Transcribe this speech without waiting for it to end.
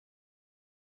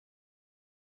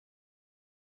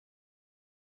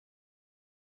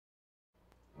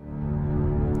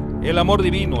El amor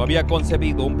divino había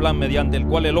concebido un plan mediante el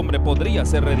cual el hombre podría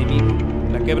ser redimido.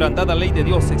 La quebrantada ley de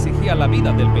Dios exigía la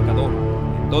vida del pecador.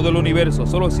 En todo el universo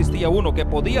solo existía uno que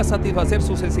podía satisfacer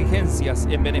sus exigencias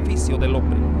en beneficio del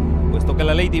hombre. Puesto que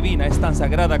la ley divina es tan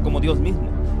sagrada como Dios mismo,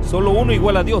 solo uno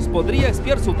igual a Dios podría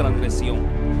expiar su transgresión.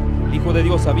 El Hijo de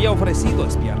Dios había ofrecido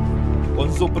expiar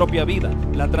con su propia vida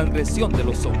la transgresión de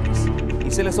los hombres, y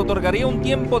se les otorgaría un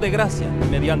tiempo de gracia.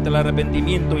 Mediante el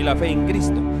arrepentimiento y la fe en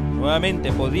Cristo,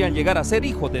 nuevamente podrían llegar a ser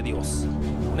hijos de Dios.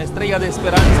 Una estrella de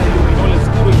esperanza iluminó el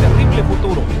oscuro y terrible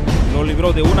futuro y lo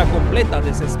libró de una completa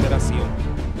desesperación.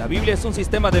 La Biblia es un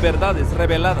sistema de verdades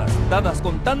reveladas, dadas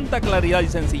con tanta claridad y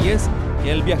sencillez,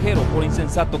 que el viajero, por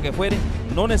insensato que fuere,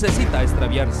 no necesita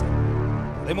extraviarse.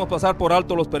 Podemos pasar por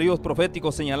alto los periodos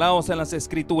proféticos señalados en las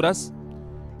Escrituras.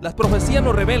 Las profecías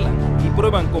nos revelan y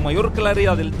prueban con mayor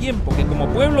claridad el tiempo que como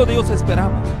pueblo de Dios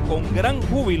esperamos, con gran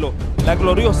júbilo, la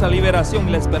gloriosa liberación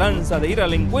y la esperanza de ir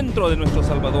al encuentro de nuestro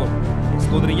Salvador.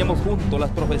 Escudriñemos juntos las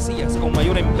profecías con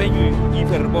mayor empeño y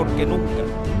fervor que nunca,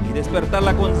 y despertar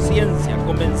la conciencia,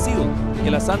 convencido que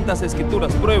las Santas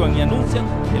Escrituras prueban y anuncian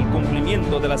el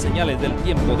cumplimiento de las señales del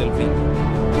tiempo del fin.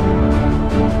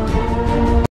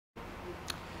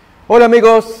 Hola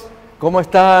amigos, ¿cómo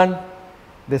están?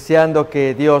 Deseando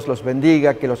que Dios los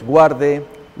bendiga, que los guarde.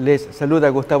 Les saluda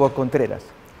Gustavo Contreras.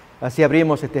 Así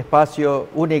abrimos este espacio,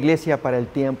 una iglesia para el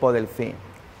tiempo del fin,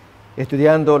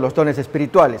 estudiando los dones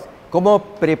espirituales. ¿Cómo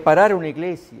preparar una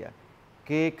iglesia?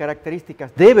 ¿Qué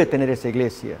características debe tener esa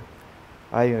iglesia?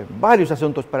 Hay varios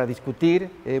asuntos para discutir.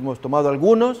 Hemos tomado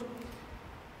algunos,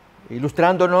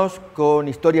 ilustrándonos con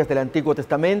historias del Antiguo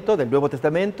Testamento, del Nuevo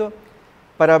Testamento,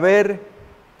 para ver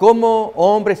cómo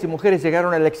hombres y mujeres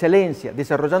llegaron a la excelencia,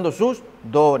 desarrollando sus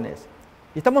dones.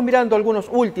 Y estamos mirando algunos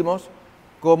últimos,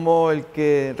 como el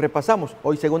que repasamos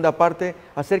hoy, segunda parte,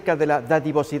 acerca de la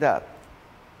dadivosidad.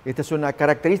 Esta es una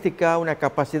característica, una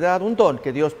capacidad, un don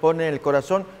que Dios pone en el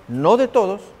corazón, no de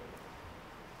todos.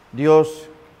 Dios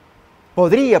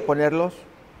podría ponerlos,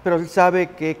 pero Él sabe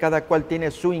que cada cual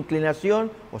tiene su inclinación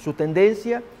o su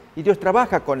tendencia, y Dios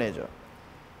trabaja con ello.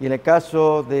 Y en el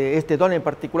caso de este don en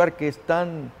particular, que es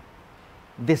tan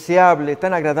deseable,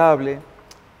 tan agradable,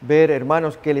 ver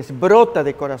hermanos que les brota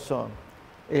de corazón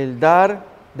el dar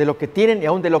de lo que tienen y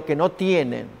aún de lo que no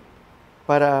tienen,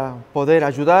 para poder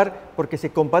ayudar, porque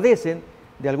se compadecen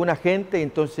de alguna gente, y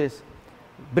entonces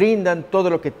brindan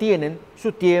todo lo que tienen,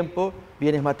 su tiempo,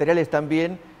 bienes materiales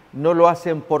también, no lo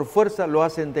hacen por fuerza, lo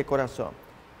hacen de corazón.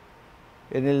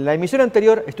 En la emisión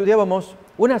anterior estudiábamos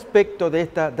un aspecto de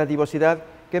esta dadivosidad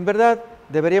que en verdad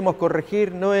deberíamos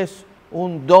corregir. No es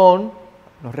un don,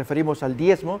 nos referimos al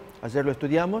diezmo, ayer lo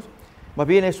estudiamos, más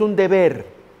bien es un deber,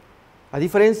 a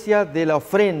diferencia de la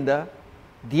ofrenda,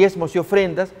 diezmos y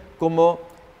ofrendas, como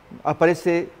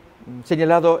aparece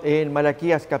señalado en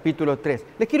Malaquías capítulo 3.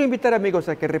 Les quiero invitar, amigos,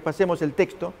 a que repasemos el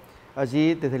texto.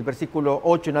 Allí, desde el versículo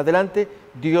 8 en adelante,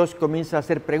 Dios comienza a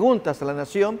hacer preguntas a la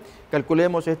nación.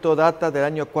 Calculemos, esto data del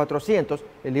año 400,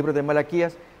 el libro de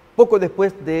Malaquías, poco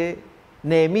después de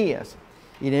Nehemías.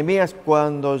 Y Nehemías,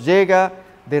 cuando llega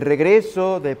de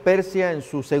regreso de Persia en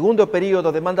su segundo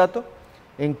periodo de mandato,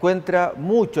 encuentra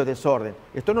mucho desorden.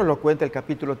 Esto nos lo cuenta el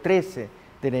capítulo 13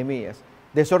 de Nehemías.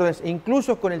 Desórdenes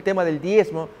incluso con el tema del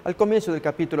diezmo al comienzo del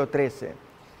capítulo 13.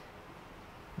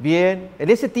 Bien, en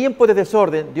ese tiempo de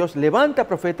desorden, Dios levanta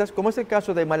profetas, como es el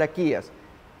caso de Malaquías.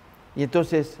 Y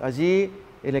entonces allí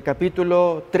en el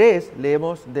capítulo 3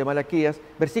 leemos de Malaquías,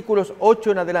 versículos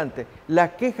 8 en adelante,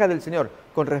 la queja del Señor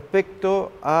con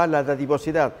respecto a la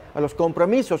dadivosidad, a los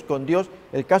compromisos con Dios,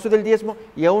 el caso del diezmo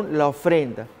y aún la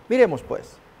ofrenda. Miremos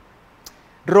pues.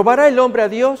 ¿Robará el hombre a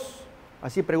Dios?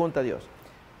 Así pregunta Dios.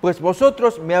 Pues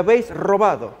vosotros me habéis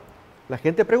robado. La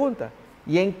gente pregunta,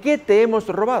 ¿y en qué te hemos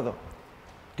robado?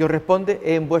 Dios responde,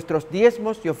 en vuestros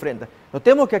diezmos y ofrendas.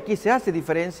 Notemos que aquí se hace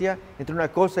diferencia entre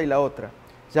una cosa y la otra.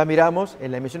 Ya miramos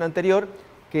en la emisión anterior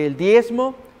que el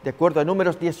diezmo, de acuerdo a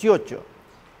Números 18,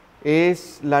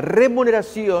 es la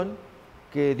remuneración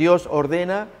que Dios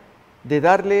ordena de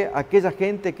darle a aquella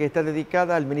gente que está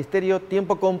dedicada al ministerio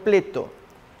tiempo completo.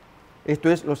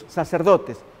 Esto es, los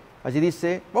sacerdotes. Allí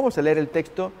dice, vamos a leer el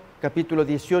texto, capítulo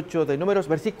 18 de Números,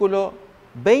 versículo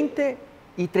 20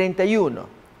 y 31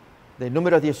 de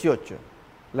Números 18.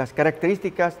 Las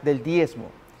características del diezmo.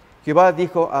 Jehová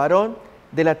dijo a Aarón,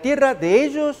 de la tierra de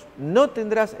ellos no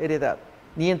tendrás heredad,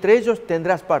 ni entre ellos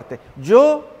tendrás parte.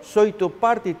 Yo soy tu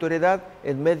parte y tu heredad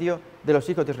en medio de los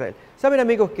hijos de Israel. ¿Saben,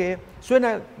 amigos, que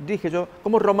suena, dije yo,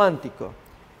 como romántico?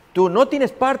 Tú no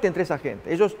tienes parte entre esa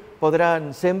gente. Ellos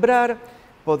podrán sembrar,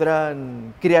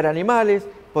 podrán criar animales,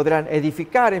 podrán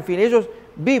edificar, en fin, ellos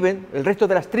viven, el resto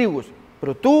de las tribus.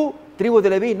 Pero tú, tribu de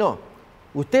Leví, no.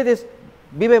 Ustedes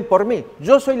viven por mí,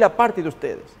 yo soy la parte de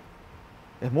ustedes.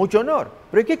 Es mucho honor.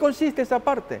 ¿Pero en qué consiste esa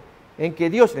parte? En que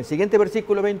Dios, en el siguiente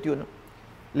versículo 21,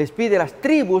 les pide a las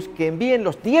tribus que envíen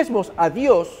los diezmos a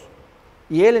Dios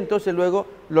y Él entonces luego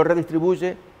lo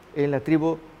redistribuye en la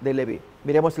tribu de Leví.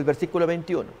 Miremos el versículo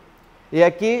 21. Y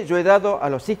aquí yo he dado a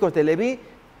los hijos de Leví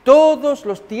todos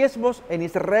los diezmos en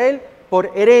Israel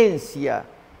por herencia,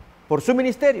 por su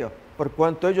ministerio, por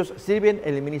cuanto ellos sirven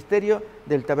en el ministerio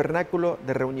del tabernáculo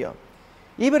de reunión.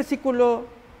 Y versículo,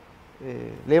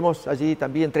 leemos allí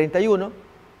también 31,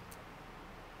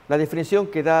 la definición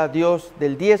que da Dios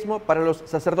del diezmo para los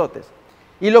sacerdotes.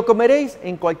 Y lo comeréis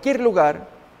en cualquier lugar,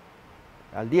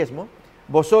 al diezmo,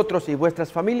 vosotros y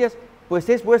vuestras familias, pues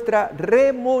es vuestra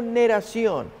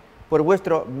remuneración por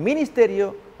vuestro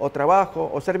ministerio o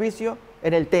trabajo o servicio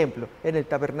en el templo, en el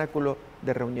tabernáculo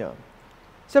de reunión.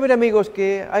 Saben, amigos,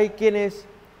 que hay quienes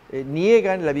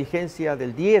niegan la vigencia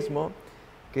del diezmo,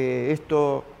 que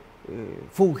esto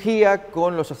fungía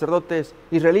con los sacerdotes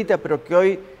israelitas, pero que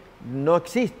hoy no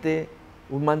existe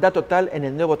un mandato tal en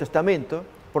el Nuevo Testamento,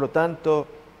 por lo tanto,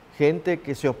 gente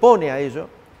que se opone a ello,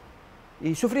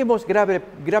 y sufrimos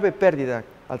grave pérdida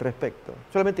al respecto.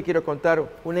 Solamente quiero contar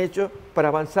un hecho para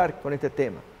avanzar con este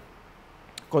tema,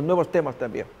 con nuevos temas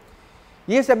también.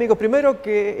 Y es, amigos, primero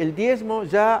que el diezmo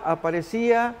ya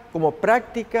aparecía como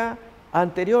práctica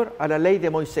anterior a la ley de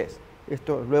Moisés.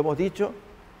 Esto lo hemos dicho.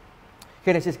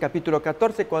 Génesis capítulo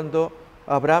 14, cuando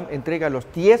Abraham entrega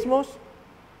los diezmos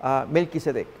a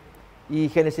Melquisedec. Y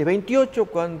Génesis 28,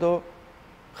 cuando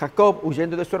Jacob,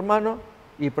 huyendo de su hermano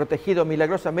y protegido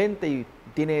milagrosamente, y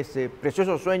tiene ese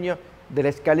precioso sueño de la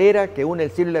escalera que une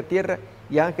el cielo y la tierra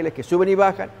y ángeles que suben y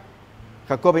bajan,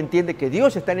 Jacob entiende que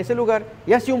Dios está en ese lugar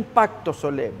y hace un pacto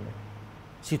solemne.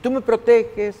 Si tú me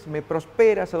proteges, me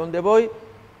prosperas a donde voy,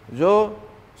 yo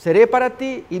seré para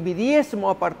ti y mi diezmo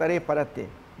apartaré para ti,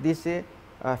 dice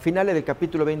a finales del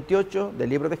capítulo 28 del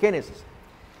libro de Génesis.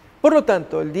 Por lo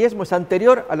tanto, el diezmo es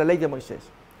anterior a la ley de Moisés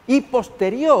y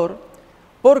posterior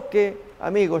porque,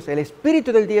 amigos, el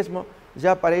espíritu del diezmo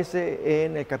ya aparece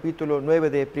en el capítulo 9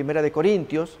 de Primera de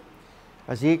Corintios.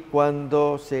 Allí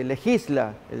cuando se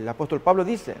legisla, el apóstol Pablo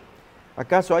dice,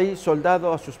 ¿acaso hay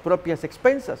soldado a sus propias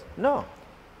expensas? No.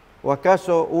 ¿O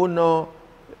acaso uno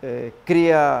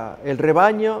cría el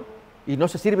rebaño y no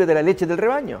se sirve de la leche del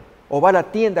rebaño? ¿O va a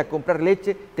la tienda a comprar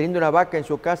leche teniendo una vaca en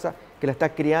su casa que la está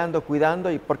criando,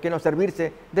 cuidando, y por qué no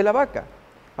servirse de la vaca?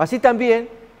 Así también,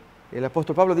 el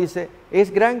apóstol Pablo dice,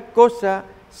 es gran cosa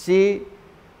si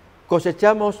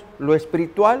cosechamos lo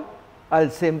espiritual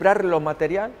al sembrar lo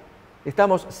material.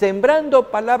 Estamos sembrando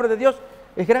palabra de Dios.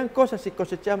 Es gran cosa si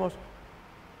cosechamos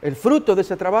el fruto de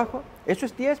ese trabajo. Eso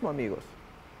es diezmo, amigos.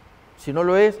 Si no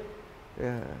lo es,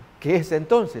 ¿qué es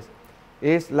entonces?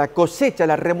 Es la cosecha,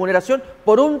 la remuneración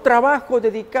por un trabajo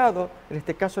dedicado, en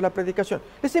este caso la predicación.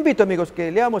 Les invito, amigos, que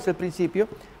leamos el principio,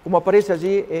 como aparece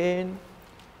allí en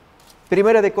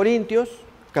Primera de Corintios,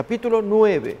 capítulo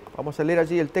 9. Vamos a leer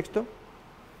allí el texto,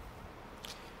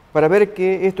 para ver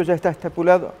que esto ya está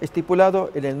estipulado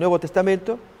en el Nuevo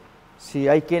Testamento. Si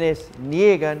hay quienes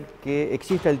niegan que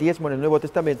exista el diezmo en el Nuevo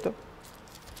Testamento.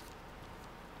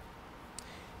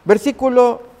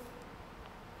 Versículo,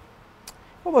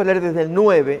 vamos a leer desde el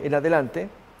 9 en adelante,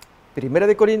 Primera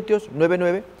de Corintios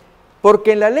 9:9,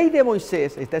 porque en la ley de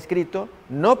Moisés está escrito,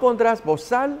 no pondrás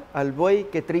bozal al buey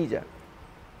que trilla.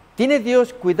 ¿Tiene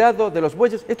Dios cuidado de los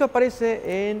bueyes? Esto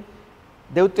aparece en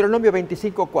Deuteronomio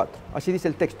 25:4, así dice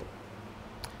el texto.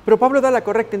 Pero Pablo da la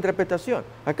correcta interpretación.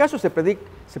 ¿Acaso se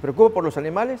preocupa por los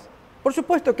animales? Por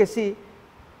supuesto que sí.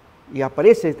 Y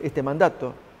aparece este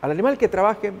mandato. Al animal que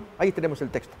trabaje, ahí tenemos el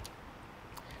texto.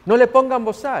 No le pongan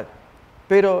bozal,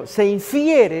 pero se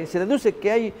infiere, se deduce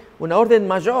que hay una orden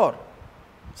mayor.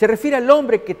 Se refiere al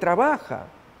hombre que trabaja.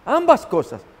 Ambas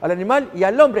cosas, al animal y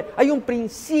al hombre. Hay un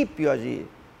principio allí,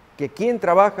 que quien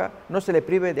trabaja no se le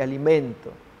prive de alimento.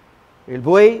 El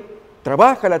buey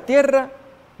trabaja la tierra,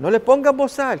 no le pongan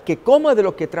bozal, que coma de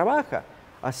lo que trabaja.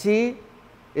 Así,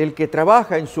 el que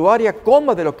trabaja en su área,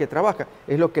 coma de lo que trabaja.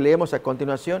 Es lo que leemos a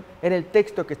continuación en el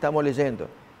texto que estamos leyendo.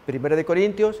 Primera de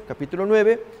Corintios, capítulo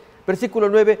 9, versículo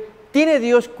 9. ¿Tiene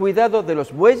Dios cuidado de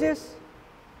los bueyes?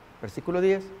 Versículo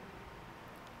 10.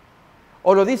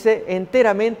 ¿O lo dice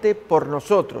enteramente por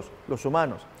nosotros, los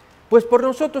humanos? Pues por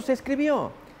nosotros se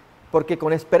escribió, porque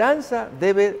con esperanza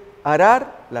debe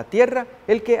arar la tierra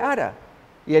el que ara,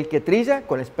 y el que trilla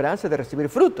con esperanza de recibir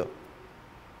fruto.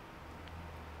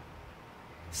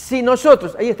 Si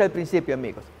nosotros, ahí está el principio,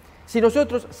 amigos, si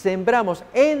nosotros sembramos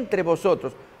entre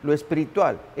vosotros lo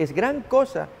espiritual, es gran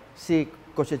cosa si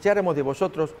cosecháramos de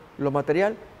vosotros lo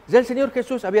material. Ya el Señor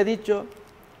Jesús había dicho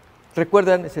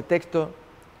 ¿Recuerdan ese texto?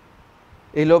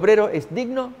 El obrero es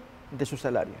digno de su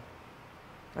salario.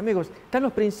 Amigos, están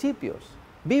los principios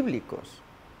bíblicos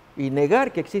y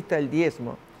negar que exista el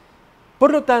diezmo.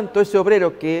 Por lo tanto, ese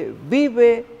obrero que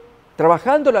vive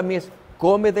trabajando la mies,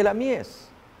 come de la mies.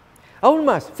 Aún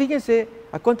más, fíjense,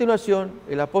 a continuación,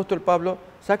 el apóstol Pablo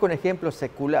saca un ejemplo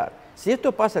secular. Si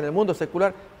esto pasa en el mundo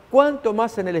secular, ¿cuánto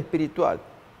más en el espiritual?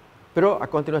 Pero a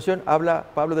continuación habla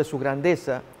Pablo de su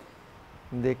grandeza,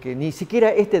 de que ni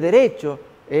siquiera este derecho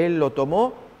él lo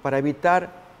tomó para evitar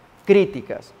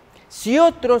críticas. Si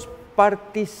otros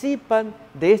participan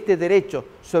de este derecho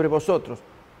sobre vosotros,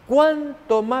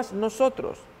 ¿cuánto más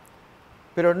nosotros?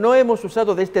 Pero no hemos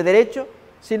usado de este derecho,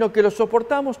 sino que lo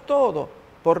soportamos todo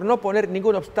por no poner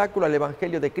ningún obstáculo al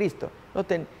Evangelio de Cristo.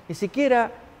 Noten, ni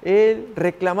siquiera él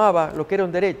reclamaba lo que era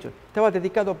un derecho, estaba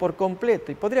dedicado por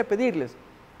completo y podría pedirles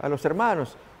a los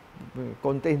hermanos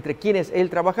entre quienes él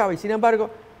trabajaba y sin embargo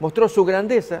mostró su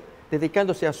grandeza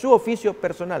dedicándose a su oficio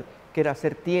personal, que era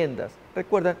hacer tiendas.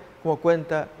 ¿Recuerdan cómo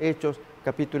cuenta Hechos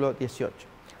capítulo 18?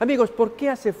 Amigos, ¿por qué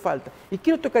hace falta? Y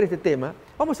quiero tocar este tema.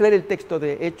 Vamos a leer el texto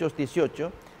de Hechos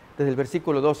 18, desde el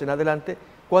versículo 2 en adelante,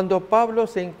 cuando Pablo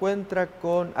se encuentra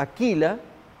con Aquila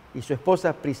y su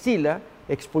esposa Priscila,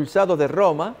 expulsados de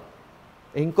Roma,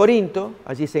 en Corinto.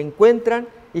 Allí se encuentran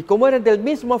y como eran del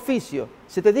mismo oficio,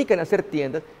 se dedican a hacer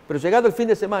tiendas, pero llegado el fin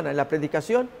de semana en la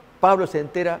predicación, Pablo se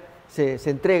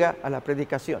entrega a la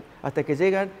predicación, hasta que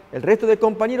llegan el resto de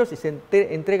compañeros y se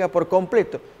entrega por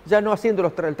completo, ya no haciendo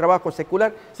el trabajo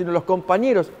secular, sino los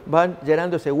compañeros van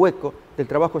llenando ese hueco del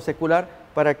trabajo secular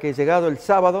para que llegado el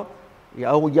sábado y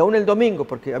aún el domingo,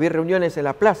 porque había reuniones en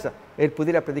la plaza, él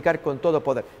pudiera predicar con todo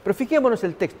poder. Pero fijémonos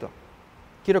el texto,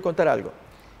 quiero contar algo.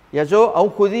 Y halló a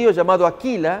un judío llamado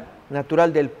Aquila,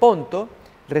 natural del Ponto,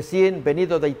 recién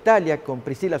venido de Italia con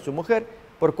Priscila su mujer,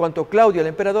 por cuanto Claudio el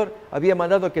emperador había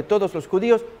mandado que todos los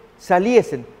judíos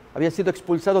saliesen, habían sido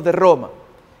expulsados de Roma.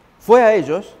 Fue a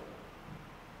ellos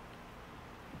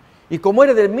y como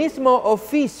era del mismo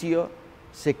oficio,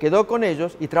 se quedó con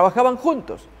ellos y trabajaban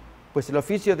juntos, pues el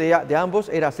oficio de ambos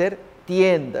era hacer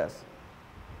tiendas.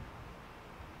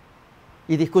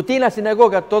 Y discutía en la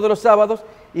sinagoga todos los sábados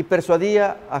y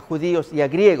persuadía a judíos y a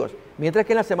griegos, mientras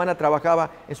que en la semana trabajaba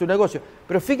en su negocio.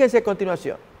 Pero fíjense a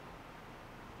continuación.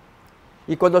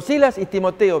 Y cuando Silas y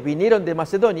Timoteo vinieron de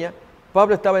Macedonia,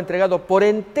 Pablo estaba entregado por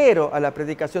entero a la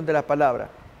predicación de la palabra,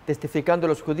 testificando a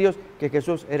los judíos que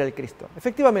Jesús era el Cristo.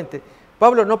 Efectivamente,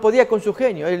 Pablo no podía con su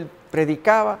genio, él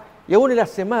predicaba y aún en la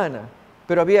semana,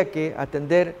 pero había que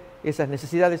atender esas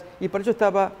necesidades y por eso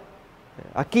estaba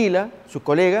Aquila, su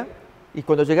colega, y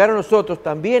cuando llegaron los otros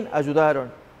también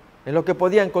ayudaron en lo que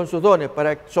podían con sus dones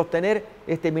para sostener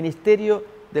este ministerio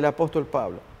del apóstol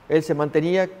Pablo. Él se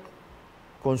mantenía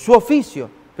con su oficio,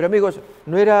 pero amigos,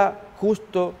 ¿no era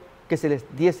justo que se les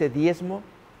diese diezmo?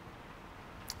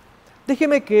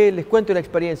 Déjenme que les cuente una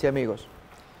experiencia, amigos,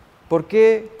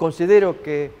 porque considero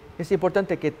que es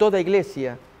importante que toda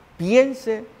iglesia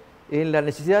piense en la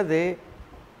necesidad de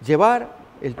llevar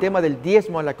el tema del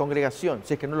diezmo a la congregación,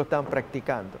 si es que no lo están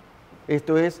practicando.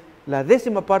 Esto es la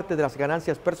 10ª parte de las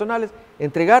ganancias personales,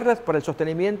 entregarlas para el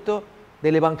sostenimiento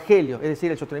del evangelio, es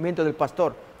decir, el sostenimiento del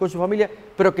pastor con su familia,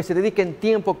 pero que se dediquen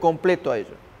tiempo completo a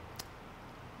ello.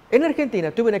 En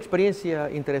Argentina tuve una experiencia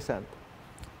interesante.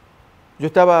 Yo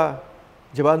estaba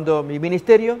llevando mi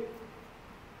ministerio.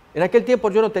 En aquel tiempo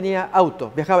yo no tenía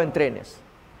auto, viajaba en trenes.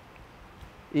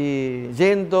 Y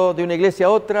yendo de una iglesia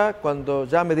a otra, cuando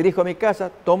ya me dirijo a mi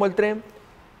casa, tomo el tren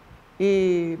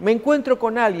y me encuentro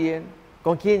con alguien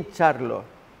con quien charlo.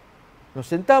 Nos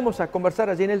sentamos a conversar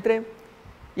allí en el tren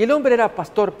y el hombre era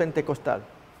pastor pentecostal.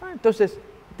 Entonces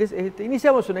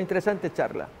iniciamos una interesante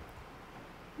charla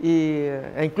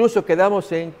e incluso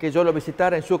quedamos en que yo lo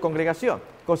visitara en su congregación,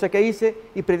 cosa que hice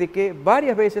y prediqué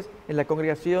varias veces en la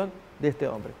congregación de este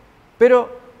hombre. Pero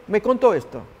me contó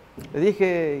esto. Le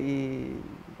dije, y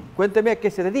cuénteme a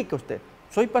qué se dedica usted.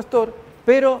 Soy pastor,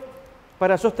 pero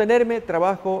para sostenerme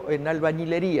trabajo en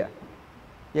albañilería.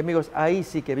 Y amigos, ahí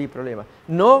sí que vi problemas.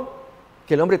 No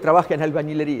que el hombre trabaje en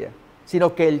albañilería,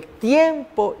 sino que el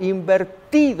tiempo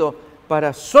invertido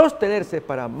para sostenerse,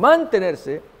 para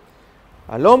mantenerse,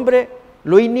 al hombre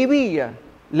lo inhibía,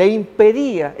 le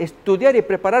impedía estudiar y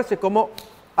prepararse como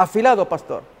afilado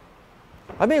pastor.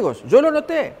 Amigos, yo lo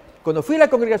noté. Cuando fui a la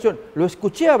congregación, lo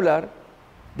escuché hablar,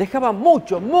 dejaba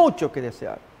mucho que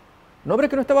desear. Un hombre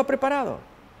que no estaba preparado.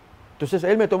 Entonces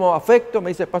él me tomó afecto, me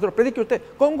dice, pastor, predique usted,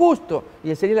 con gusto. Y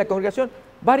enseñé en la congregación,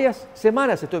 varias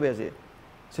semanas estuve allí.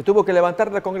 Se tuvo que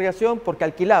levantar la congregación porque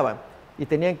alquilaban y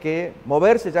tenían que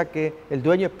moverse ya que el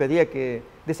dueño pedía que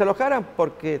desalojaran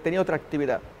porque tenía otra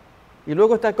actividad. y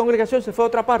luego esta congregación se fue a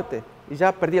otra parte y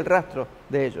ya perdí el rastro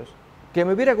de ellos, que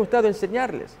me hubiera gustado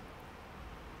enseñarles.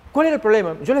 ¿Cuál era el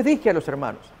problema? Yo les dije a los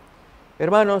hermanos,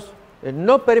 hermanos,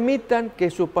 no permitan que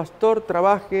su pastor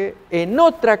trabaje en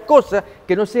otra cosa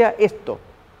que no sea esto,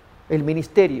 el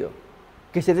ministerio,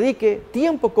 que se dedique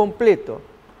tiempo completo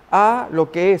a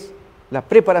lo que es la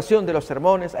preparación de los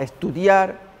sermones, a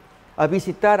estudiar, a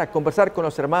visitar, a conversar con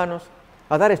los hermanos,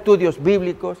 a dar estudios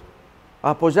bíblicos,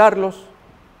 a apoyarlos,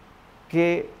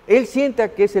 que él sienta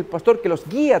que es el pastor que los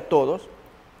guía a todos.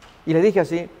 Y le dije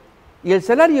así, y el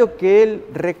salario que él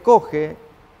recoge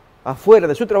afuera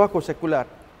de su trabajo secular,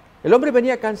 el hombre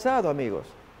venía cansado, amigos.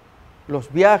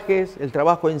 Los viajes, el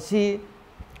trabajo en sí,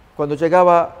 cuando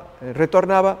llegaba,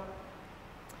 retornaba,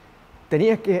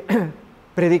 tenía que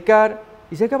predicar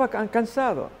y llegaba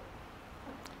cansado.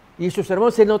 Y su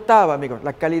sermón se notaba, amigos,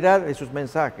 la calidad de sus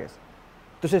mensajes.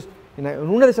 Entonces, en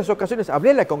una de esas ocasiones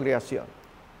hablé a la congregación.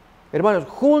 Hermanos,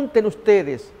 junten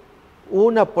ustedes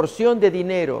una porción de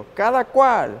dinero, cada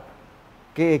cual,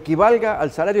 que equivalga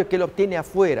al salario que él obtiene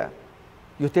afuera.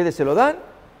 Y ustedes se lo dan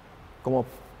como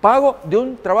pago de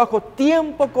un trabajo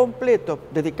tiempo completo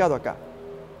dedicado acá.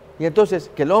 Y entonces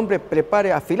que el hombre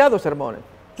prepare afilados sermones.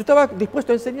 Yo estaba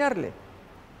dispuesto a enseñarle.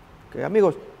 Que,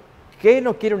 amigos, ¿qué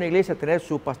no quiere una iglesia tener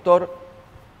su pastor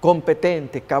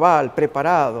competente, cabal,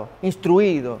 preparado,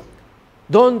 instruido?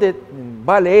 ¿Dónde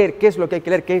va a leer? ¿Qué es lo que hay que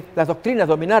leer? ¿Qué las doctrinas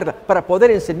dominarlas para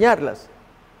poder enseñarlas?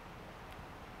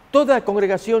 Toda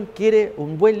congregación quiere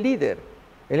un buen líder.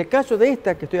 En el caso de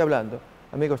esta que estoy hablando,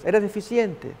 amigos, era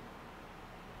deficiente.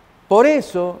 Por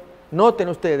eso, noten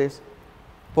ustedes,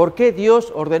 ¿por qué Dios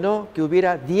ordenó que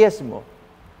hubiera diezmo?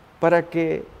 Para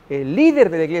que el líder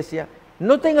de la iglesia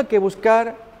no tenga que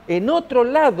buscar en otro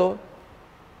lado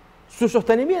su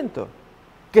sostenimiento,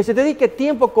 que se dedique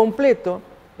tiempo completo.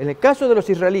 En el caso de los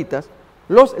israelitas,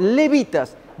 los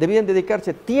levitas debían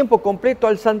dedicarse tiempo completo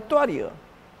al santuario.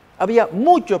 Había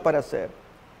mucho para hacer.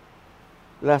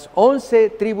 Las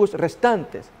 11 tribus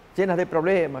restantes, llenas de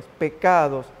problemas,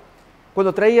 pecados,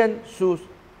 cuando traían sus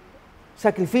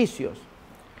sacrificios,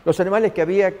 los animales que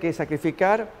había que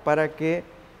sacrificar para que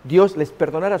Dios les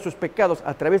perdonara sus pecados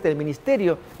a través del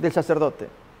ministerio del sacerdote.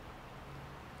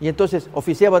 Y entonces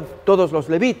oficiaban todos los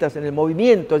levitas en el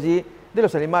movimiento allí de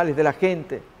los animales, de la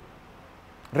gente.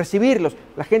 Recibirlos,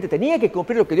 la gente tenía que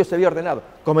cumplir lo que Dios había ordenado.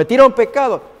 Cometieron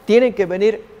pecado, tienen que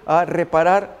venir a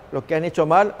reparar lo que han hecho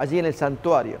mal allí en el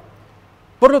santuario.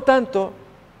 Por lo tanto,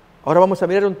 ahora vamos a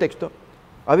mirar un texto.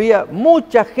 Había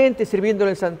mucha gente sirviendo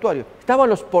en el santuario. Estaban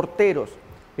los porteros,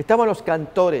 estaban los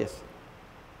cantores,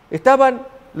 estaban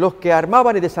los que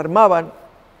armaban y desarmaban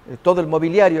todo el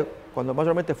mobiliario, cuando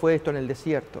mayormente fue esto en el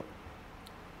desierto.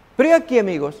 Pero aquí,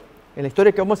 amigos, en la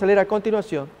historia que vamos a leer a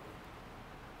continuación,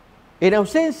 en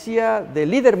ausencia del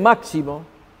líder máximo,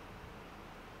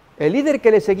 el líder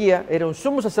que le seguía era un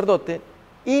sumo sacerdote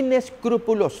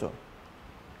inescrupuloso,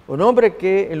 un hombre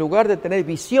que en lugar de tener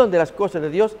visión de las cosas de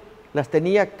Dios, las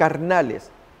tenía carnales,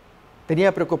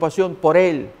 tenía preocupación por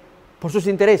él, por sus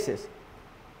intereses,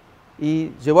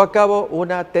 y llevó a cabo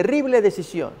una terrible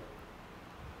decisión.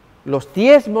 Los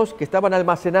diezmos que estaban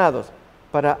almacenados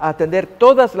para atender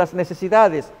todas las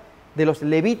necesidades de los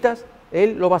levitas,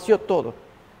 él lo vació todo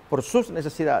por sus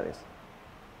necesidades.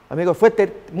 Amigos, fue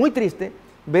muy triste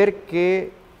ver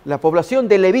que la población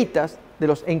de levitas, de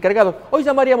los encargados, hoy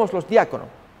llamaríamos los diáconos,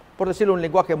 por decirlo en un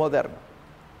lenguaje moderno,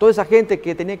 toda esa gente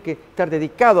que tenía que estar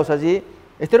dedicados allí,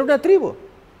 esta era una tribu,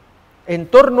 en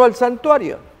torno al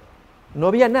santuario, no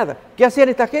había nada. ¿Qué hacían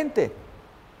esta gente?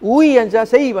 Huían ya,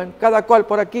 se iban, cada cual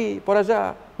por aquí, por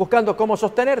allá, buscando cómo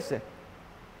sostenerse.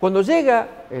 Cuando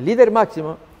llega el líder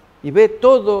máximo y ve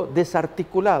todo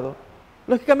desarticulado,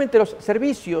 lógicamente los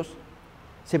servicios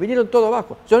se vinieron todo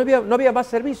abajo. Ya no había más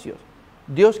servicios.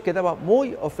 Dios quedaba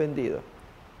muy ofendido.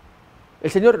 El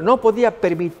Señor no podía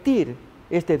permitir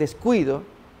este descuido,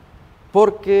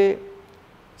 porque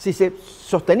si se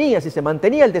sostenía, si se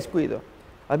mantenía el descuido,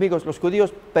 amigos, los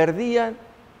judíos perdían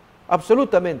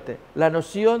absolutamente la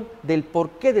noción del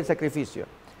porqué del sacrificio.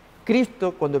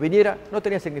 Cristo, cuando viniera, no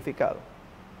tenía significado.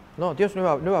 No, Dios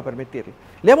no iba a permitirlo.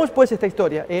 Leamos pues esta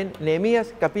historia en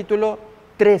Nehemías capítulo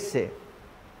 13.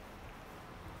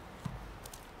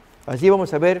 Allí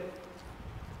vamos a ver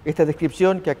esta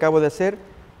descripción que acabo de hacer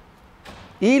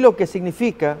y lo que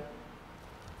significa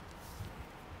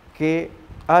que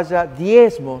haya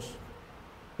diezmos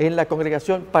en la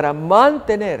congregación para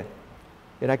mantener.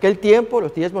 En aquel tiempo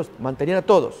los diezmos mantenían a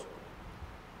todos,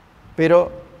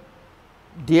 pero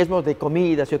diezmos de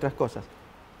comidas y otras cosas.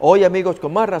 Hoy, amigos,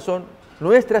 con más razón,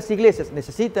 nuestras iglesias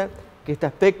necesitan que este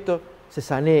aspecto se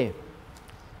sanee.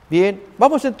 Bien,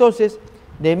 vamos entonces,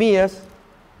 Nehemías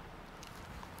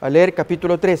a leer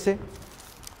capítulo 13.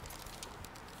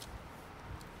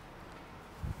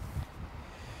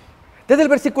 Desde el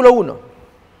versículo 1.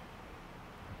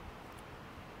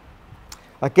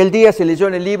 Aquel día se leyó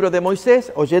en el libro de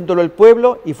Moisés, oyéndolo el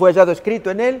pueblo, y fue hallado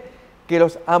escrito en él que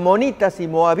los amonitas y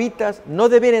moabitas no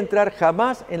debían entrar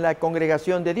jamás en la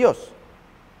congregación de Dios,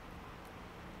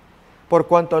 por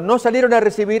cuanto no salieron a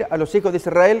recibir a los hijos de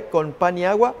Israel con pan y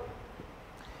agua,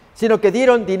 sino que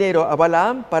dieron dinero a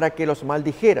Balaam para que los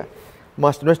maldijera.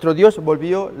 Mas nuestro Dios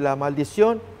volvió la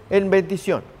maldición en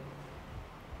bendición.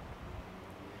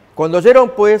 Cuando oyeron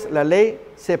pues la ley,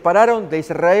 separaron de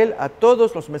Israel a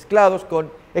todos los mezclados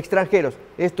con extranjeros,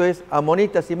 esto es,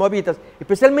 amonitas y moabitas,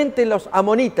 especialmente los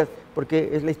amonitas,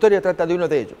 porque la historia trata de uno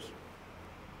de ellos.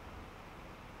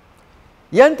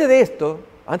 Y antes de esto,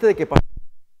 antes de que pasara,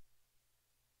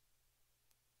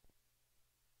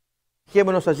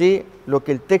 fijémonos allí lo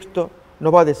que el texto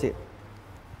nos va a decir.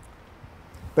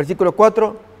 Versículo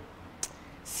 4,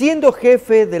 siendo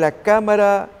jefe de la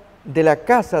cámara de la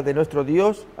casa de nuestro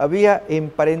Dios, había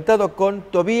emparentado con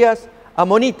Tobías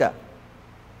amonita.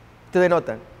 Ustedes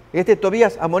notan, este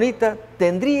Tobías amonita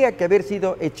tendría que haber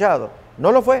sido echado,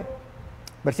 no lo fue.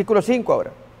 Versículo 5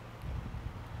 ahora.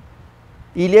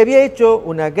 Y le había hecho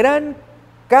una gran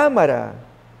cámara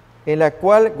en la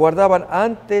cual guardaban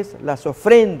antes las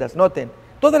ofrendas. Noten,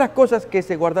 todas las cosas que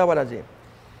se guardaban allí.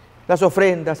 Las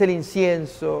ofrendas, el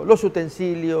incienso, los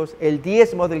utensilios, el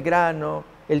diezmo del grano,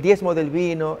 el diezmo del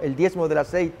vino, el diezmo del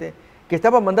aceite, que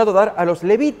estaba mandado dar a los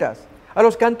levitas, a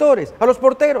los cantores, a los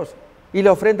porteros, y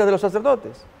la ofrenda de los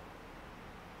sacerdotes.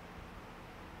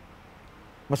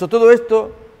 Mas todo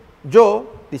esto,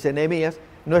 yo, dice Nehemías,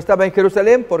 no estaba en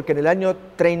Jerusalén porque en el año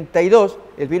 32,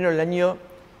 él vino en el año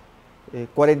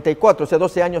 44, o sea,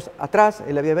 12 años atrás,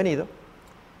 él había venido,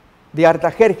 de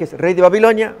Artajerjes, rey de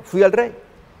Babilonia, fui al rey,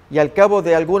 y al cabo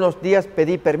de algunos días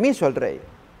pedí permiso al rey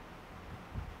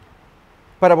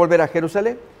para volver a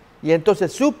Jerusalén, y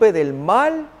entonces supe del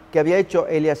mal que había hecho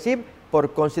Eliasib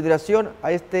por consideración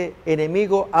a este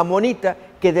enemigo amonita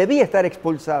que debía estar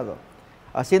expulsado,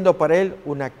 haciendo para él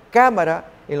una cámara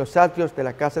en los atrios de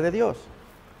la casa de Dios.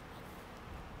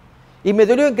 Y me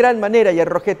dolió en gran manera y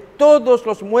arrojé todos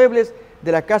los muebles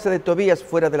de la casa de Tobías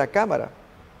fuera de la cámara.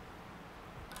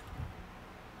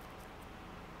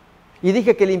 Y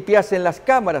dije que limpiasen las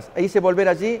cámaras, e hice volver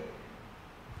allí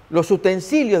los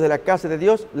utensilios de la casa de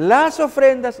Dios, las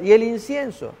ofrendas y el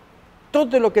incienso.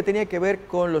 Todo lo que tenía que ver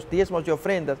con los diezmos y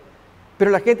ofrendas.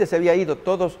 Pero la gente se había ido,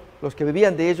 todos los que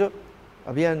vivían de ello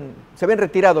se habían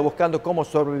retirado buscando cómo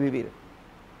sobrevivir.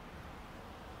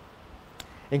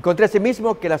 Encontré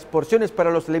asimismo que las porciones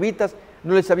para los levitas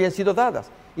no les habían sido dadas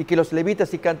y que los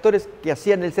levitas y cantores que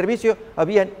hacían el servicio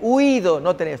habían huido,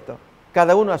 noten esto,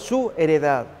 cada uno a su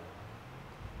heredad.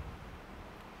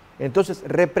 Entonces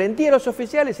reprendí a los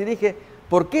oficiales y dije,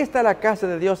 ¿por qué está la casa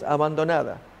de Dios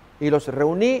abandonada? Y los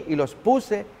reuní y los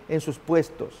puse en sus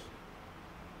puestos.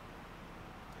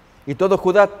 Y todo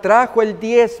Judá trajo el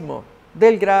diezmo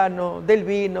del grano, del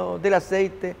vino, del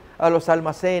aceite a los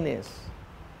almacenes.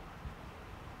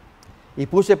 Y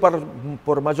puse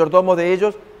por mayordomo de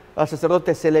ellos al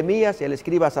sacerdote Selemías y al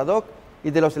escriba Sadoc,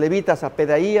 y de los levitas a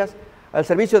Pedaías, al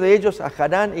servicio de ellos a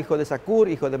Hanán, hijo de Zacur,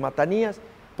 hijo de Matanías,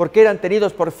 porque eran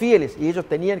tenidos por fieles y ellos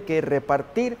tenían que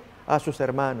repartir a sus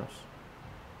hermanos.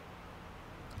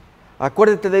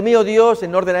 Acuérdate de mí, oh Dios,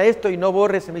 en orden a esto, y no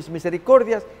borres mis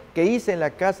misericordias que hice en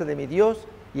la casa de mi Dios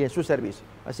y en su servicio.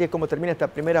 Así es como termina esta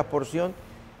primera porción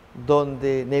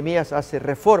donde Nehemías hace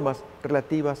reformas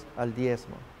relativas al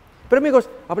diezmo. Pero amigos,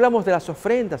 hablamos de las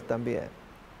ofrendas también.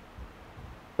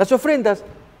 Las ofrendas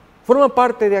forman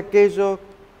parte de aquello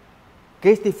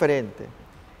que es diferente.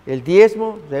 El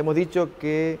diezmo, ya hemos dicho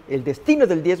que el destino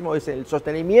del diezmo es el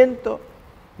sostenimiento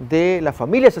de la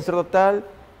familia sacerdotal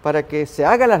para que se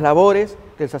hagan las labores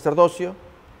del sacerdocio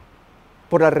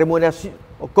por la remuneración,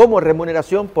 o como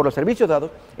remuneración por los servicios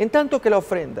dados, en tanto que la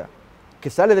ofrenda, que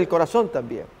sale del corazón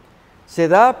también, se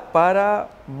da para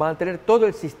mantener todo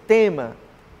el sistema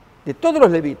de todos los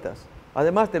levitas,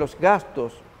 además de los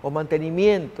gastos o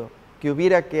mantenimiento que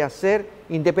hubiera que hacer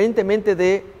independientemente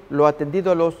de lo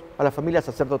atendido a la familia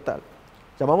sacerdotal.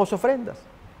 Llamamos ofrendas.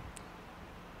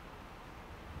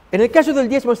 En el caso del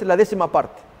diezmo es la 10ª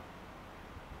parte.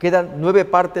 Quedan 9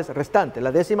 partes restantes.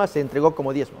 La 10ª se entregó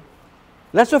como diezmo.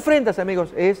 Las ofrendas, amigos,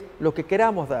 es lo que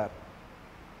queramos dar.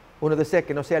 Uno desea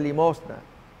que no sea limosna,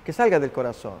 que salga del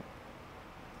corazón.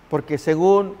 Porque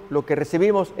según lo que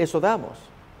recibimos, eso damos.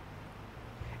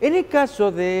 En el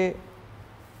caso de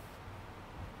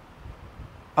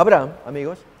Abraham,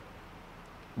 amigos,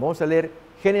 vamos a leer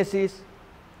Génesis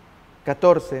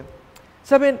 14.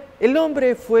 Saben, el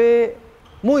hombre fue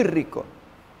muy rico.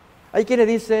 Hay quienes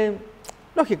dicen,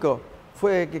 lógico,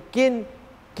 fue que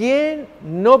 ¿quién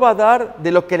no va a dar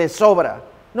de lo que le sobra?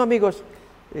 No, amigos,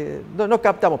 no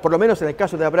captamos, por lo menos en el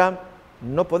caso de Abraham,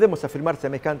 no podemos afirmar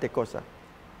semejante cosa.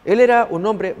 Él era un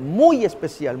hombre muy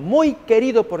especial, muy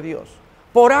querido por Dios.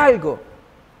 Por algo,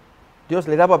 Dios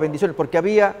le daba bendiciones, porque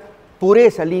había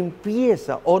pureza,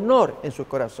 limpieza, honor en su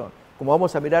corazón, como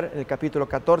vamos a mirar en el capítulo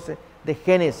 14 de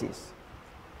Génesis.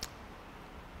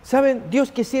 ¿Saben?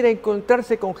 Dios quisiera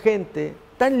encontrarse con gente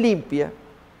tan limpia,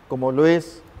 como lo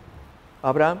es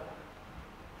Abraham,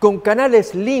 con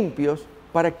canales limpios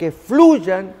para que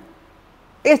fluyan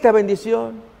esta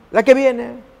bendición, la que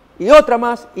viene, y otra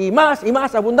más, y más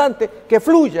abundante, que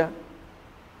fluya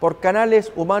por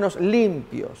canales humanos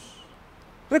limpios.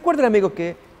 Recuerden, amigos,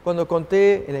 que cuando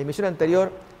conté en la emisión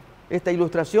anterior esta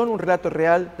ilustración, un relato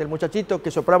real del muchachito que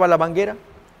soplaba la manguera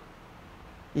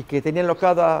y que tenía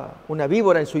alojada una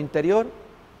víbora en su interior,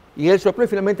 y él sopló y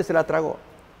finalmente se la tragó.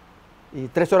 Y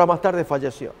 3 horas más tarde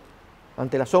falleció,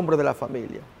 ante el asombro de la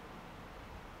familia.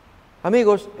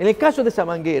 Amigos, en el caso de esa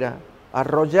manguera,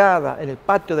 arrollada en el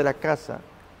patio de la casa,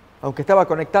 aunque estaba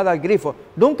conectada al grifo,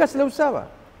 nunca se la usaba.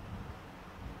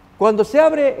 Cuando se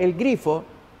abre el grifo,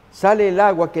 sale el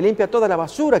agua que limpia toda la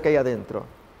basura que hay adentro.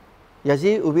 Y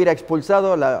allí hubiera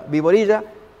expulsado la viborilla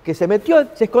que se metió,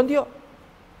 se escondió.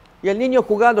 Y el niño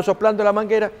jugando, soplando la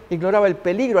manguera, ignoraba el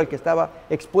peligro al que estaba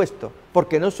expuesto,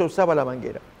 porque no se usaba la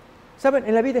manguera. ¿Saben?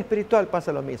 En la vida espiritual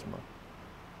pasa lo mismo.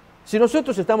 Si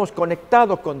nosotros estamos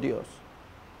conectados con Dios,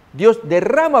 Dios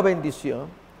derrama bendición,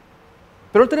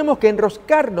 pero no tenemos que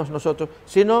enroscarnos nosotros,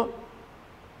 sino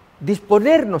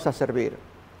disponernos a servir.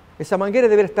 Esa manguera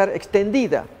debe estar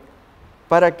extendida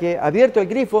para que, abierto el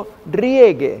grifo,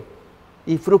 riegue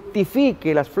y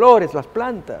fructifique las flores, las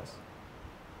plantas.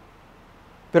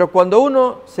 Pero cuando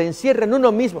uno se encierra en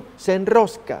uno mismo, se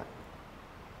enrosca,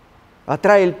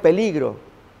 atrae el peligro,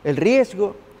 el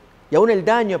riesgo y aún el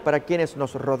daño para quienes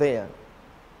nos rodean.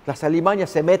 Las alimañas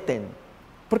se meten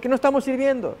porque no estamos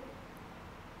sirviendo.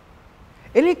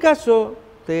 En el caso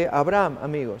de Abraham,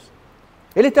 amigos,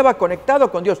 él estaba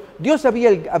conectado con Dios. Dios abría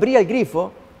el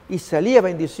grifo y salía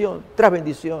bendición tras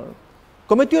bendición.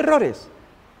 Cometió errores,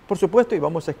 por supuesto, y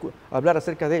vamos a hablar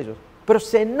acerca de ellos. Pero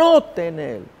se nota en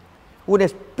él un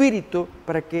espíritu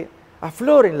para que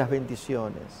afloren las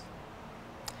bendiciones.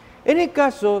 En el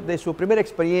caso de su primera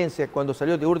experiencia cuando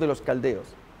salió de Ur de los Caldeos,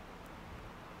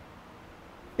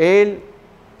 él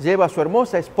lleva a su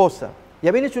hermosa esposa y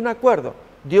habían hecho un acuerdo.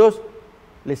 Dios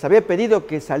les había pedido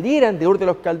que salieran de Ur de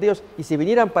los Caldeos y se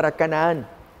vinieran para Canaán.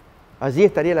 Allí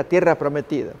estaría la tierra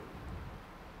prometida.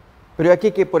 Pero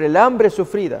aquí que por el hambre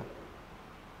sufrida,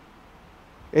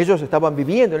 ellos estaban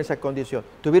viviendo en esa condición.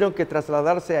 Tuvieron que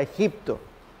trasladarse a Egipto.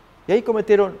 Y ahí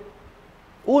cometieron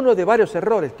uno de varios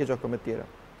errores que ellos cometieron.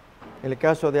 En el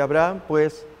caso de Abraham,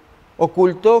 pues,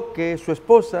 ocultó que su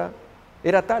esposa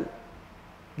era tal.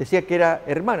 Decía que era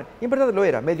hermana. Y en verdad lo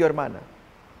era, medio hermana.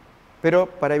 Pero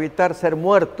para evitar ser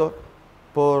muerto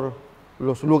por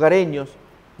los lugareños,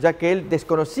 ya que él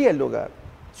desconocía el lugar,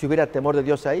 si hubiera temor de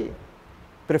Dios ahí,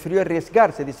 prefirió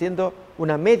arriesgarse diciendo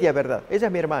una media verdad. Ella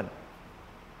es mi hermana,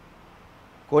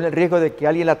 con el riesgo de que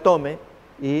alguien la tome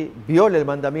y viole el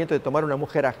mandamiento de tomar una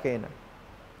mujer ajena.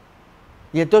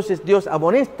 Y entonces Dios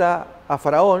amonesta a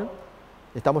Faraón,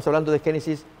 estamos hablando de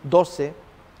Génesis 12,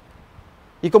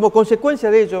 y como consecuencia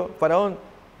de ello, Faraón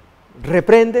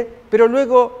reprende, pero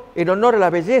luego, en honor a la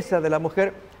belleza de la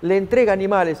mujer, le entrega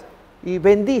animales y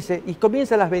bendice, y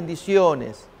comienzan las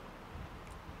bendiciones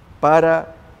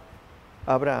para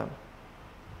Abraham.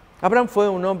 Abraham fue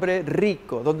un hombre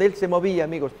rico, donde él se movía,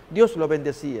 amigos, Dios lo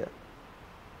bendecía.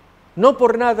 No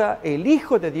por nada el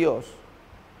Hijo de Dios,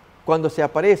 cuando se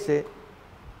aparece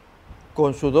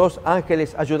con sus 2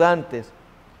 ángeles ayudantes,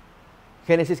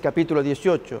 Génesis capítulo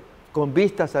 18, con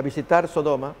vistas a visitar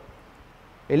Sodoma,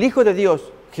 el Hijo de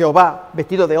Dios, Jehová,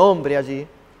 vestido de hombre allí,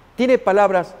 tiene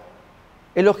palabras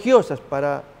elogiosas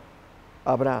para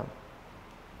Abraham.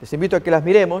 Les invito a que las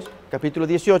miremos, capítulo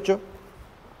 18,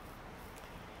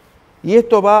 y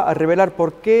esto va a revelar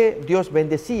por qué Dios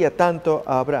bendecía tanto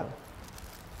a Abraham.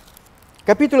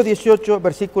 Capítulo 18,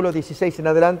 versículo 16 en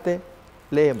adelante,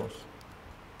 leemos.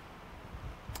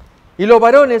 Y los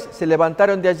varones se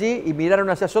levantaron de allí y miraron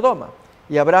hacia Sodoma,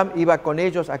 y Abraham iba con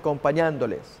ellos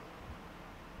acompañándoles.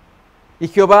 Y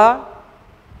Jehová,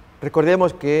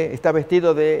 recordemos que está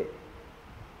vestido de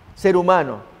ser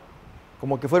humano,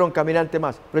 como que fuera un caminante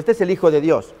más, pero este es el Hijo de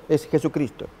Dios, es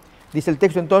Jesucristo. Dice el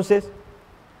texto entonces,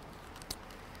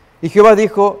 y Jehová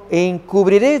dijo,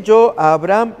 ¿encubriré yo a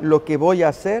Abraham lo que voy a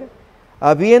hacer?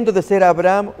 Habiendo de ser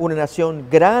Abraham una nación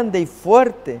grande y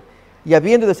fuerte, y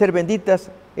habiendo de ser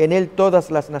benditas en él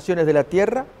todas las naciones de la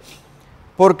tierra?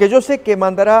 Porque yo sé que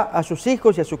mandará a sus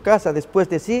hijos y a su casa después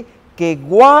de sí, que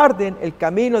guarden el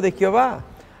camino de Jehová,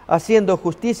 haciendo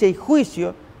justicia y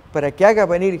juicio, para que haga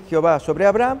venir Jehová sobre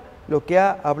Abraham lo que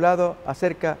ha hablado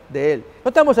acerca de él.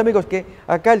 Notamos, amigos, que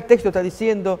acá el texto está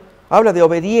diciendo, habla de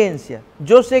obediencia.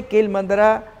 Yo sé que él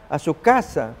mandará a su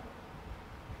casa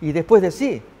y después de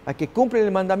sí, a que cumplen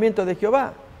el mandamiento de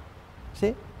Jehová.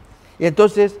 ¿Sí? Y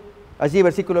entonces, allí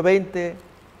versículo 20,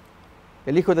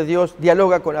 el Hijo de Dios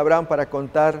dialoga con Abraham para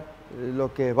contar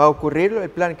lo que va a ocurrir, el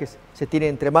plan que se tiene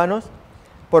entre manos.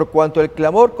 Por cuanto el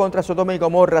clamor contra Sodoma y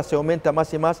Gomorra se aumenta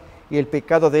más y más y el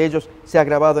pecado de ellos se ha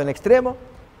agravado en extremo,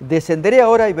 descenderé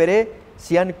ahora y veré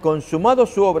si han consumado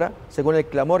su obra según el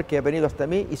clamor que ha venido hasta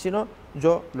mí, y si no,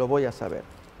 yo lo voy a saber.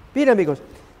 Bien, amigos,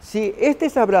 si este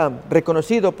es Abraham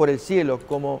reconocido por el cielo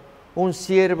como un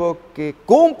siervo que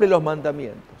cumple los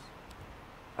mandamientos,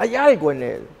 hay algo en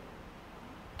él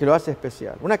que lo hace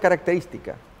especial, una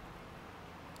característica.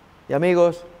 Y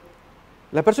amigos,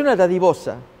 la persona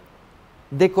dadivosa,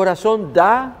 de corazón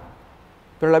da,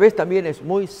 pero a la vez también es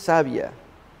muy sabia.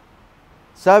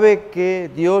 Sabe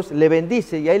que Dios le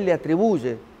bendice y a él le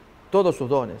atribuye todos sus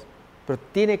dones, pero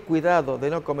tiene cuidado de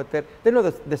no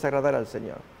desagradar al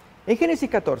Señor. En Génesis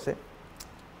 14,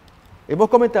 hemos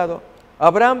comentado,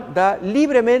 Abraham da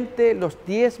libremente los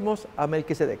diezmos a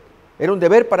Melquisedec. Era un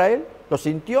deber para él, lo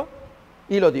sintió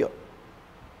y lo dio.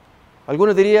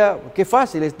 Algunos dirían, qué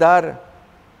fácil es dar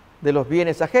de los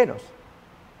bienes ajenos.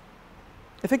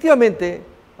 Efectivamente,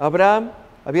 Abraham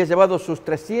había llevado sus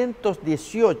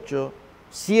 318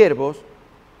 siervos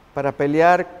para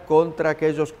pelear contra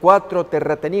aquellos 4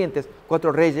 terratenientes,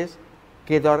 4 reyes,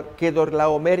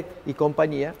 Kedorlaomer y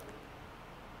compañía,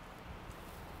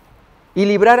 y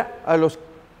librar a los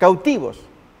cautivos,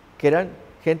 que eran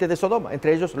gente de Sodoma,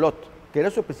 entre ellos Lot, que era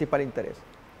su principal interés.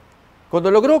 Cuando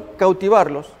logró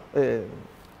cautivarlos,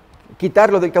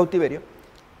 quitarlos del cautiverio,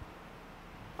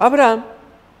 Abraham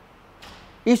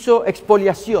hizo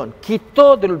expoliación,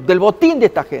 quitó del botín de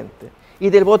esta gente y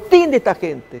del botín de esta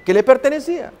gente que le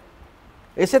pertenecía.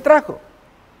 Ese trajo.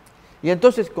 Y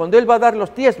entonces cuando él va a dar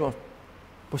los diezmos,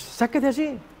 pues saque de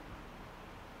allí.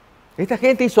 Esta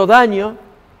gente hizo daño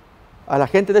a la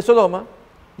gente de Sodoma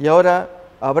y ahora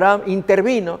Abraham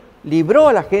intervino, libró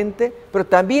a la gente, pero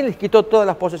también les quitó todas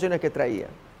las posesiones que traían.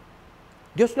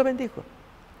 Dios lo bendijo.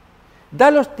 Da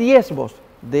los diezmos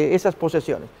de esas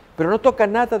posesiones, pero no toca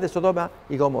nada de Sodoma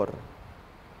y Gomorra.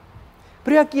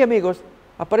 Pero aquí, amigos,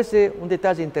 aparece un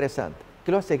detalle interesante,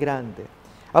 que lo hace grande.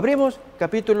 Abrimos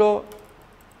capítulo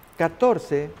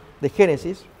 14 de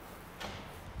Génesis.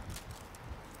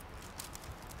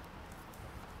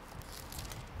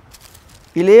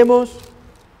 Y leemos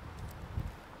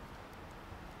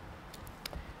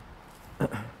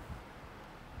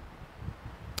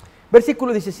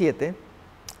versículo 17.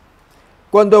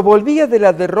 Cuando volvía de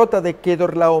la derrota de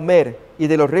Kedorlaomer y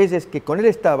de los reyes que con él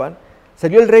estaban,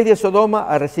 salió el rey de Sodoma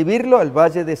a recibirlo al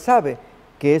valle de Sabe,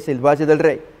 que es el valle del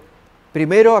rey.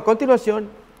 Primero, a continuación,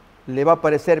 le va a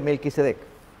aparecer Melquisedec.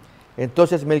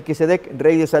 Entonces Melquisedec,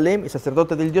 rey de Salem y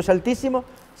sacerdote del Dios Altísimo,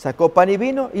 sacó pan y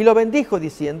vino y lo bendijo,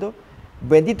 diciendo: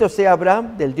 bendito sea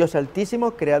Abraham del Dios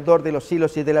Altísimo, creador de los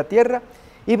cielos y de la tierra,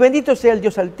 y bendito sea el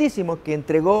Dios Altísimo que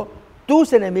entregó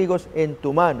tus enemigos en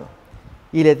tu mano.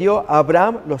 Y le dio a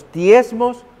Abraham los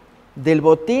diezmos del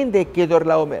botín de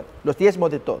Kedorlaomer, los diezmos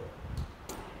de todo.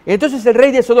 Entonces el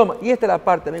rey de Sodoma, y esta es la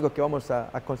parte, amigos, que vamos a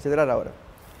considerar ahora.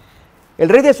 El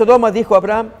rey de Sodoma dijo a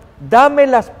Abraham: dame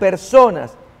las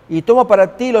personas y toma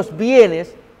para ti los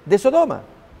bienes de Sodoma.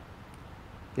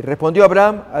 Y respondió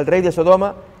Abraham al rey de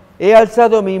Sodoma: he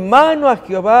alzado mi mano a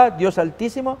Jehová, Dios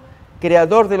Altísimo,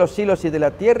 creador de los cielos y de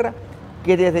la tierra,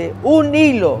 que desde un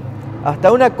hilo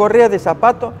hasta una correa de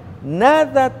zapato,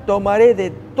 nada tomaré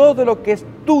de todo lo que es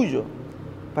tuyo,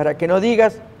 para que no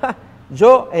digas: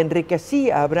 yo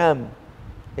enriquecí a Abraham,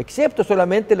 excepto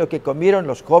solamente lo que comieron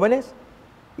los jóvenes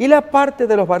y la parte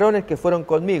de los varones que fueron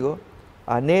conmigo,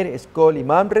 Aner, Escol y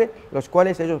Mamre, los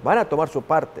cuales ellos van a tomar su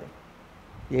parte.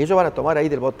 Y ellos van a tomar ahí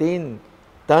del botín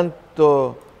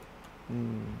tanto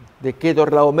de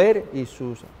Kedorlaomer y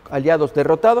sus aliados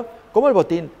derrotados, como el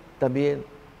botín también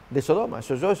de Sodoma.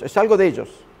 Eso es algo de ellos.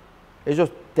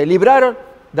 Ellos te libraron,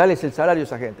 dales el salario a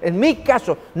esa gente. En mi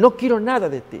caso, no quiero nada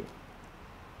de ti.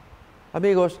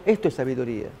 Amigos, esto es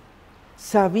sabiduría.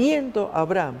 Sabiendo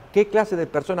Abraham qué clase de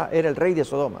persona era el rey de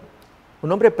Sodoma,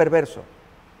 un hombre perverso,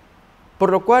 por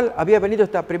lo cual había venido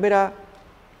esta primera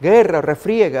guerra o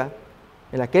refriega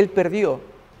en la que él perdió,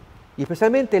 y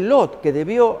especialmente Lot, que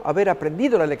debió haber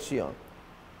aprendido la lección.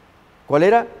 ¿Cuál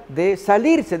era? De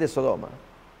salirse de Sodoma.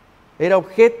 era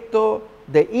objeto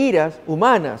de iras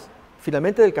humanas,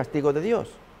 finalmente del castigo de Dios.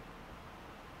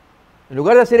 En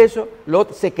lugar de hacer eso,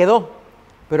 Lot se quedó,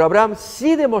 pero Abraham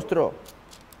sí demostró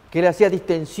que le hacía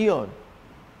distensión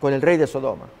con el rey de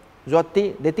Sodoma. Yo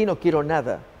de ti no quiero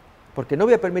nada, porque no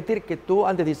voy a permitir que tú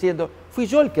andes diciendo, fui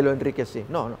yo el que lo enriquecí.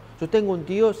 No, no, yo tengo un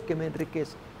Dios que me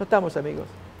enriquece. ¿No estamos, amigos?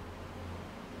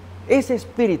 Ese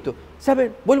espíritu,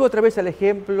 ¿saben? Vuelvo otra vez al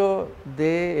ejemplo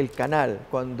del canal,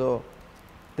 cuando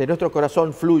de nuestro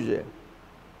corazón fluye.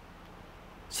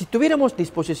 Si tuviéramos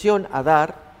disposición a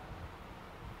dar,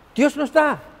 Dios nos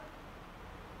da.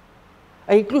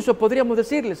 E incluso podríamos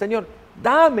decirle, Señor,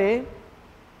 dame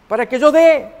para que yo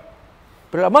dé.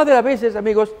 Pero la más de las veces,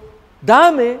 amigos,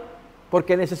 dame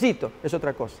porque necesito, es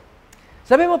otra cosa.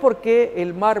 ¿Sabemos por qué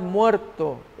el mar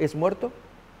muerto es muerto?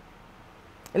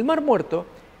 El mar muerto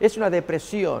es una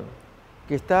depresión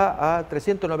que está a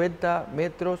 390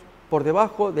 metros por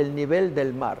debajo del nivel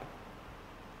del mar.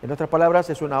 En otras palabras,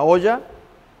 es una olla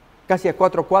casi a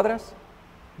 4 cuadras,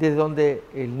 desde donde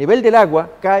el nivel del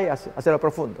agua cae hacia lo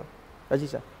profundo. Allí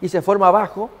está. Y se forma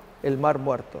abajo el mar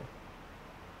muerto.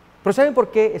 ¿Pero saben por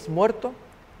qué es muerto?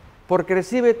 Porque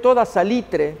recibe toda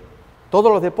salitre,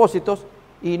 todos los depósitos,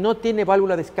 y no tiene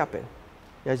válvula de escape.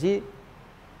 Y allí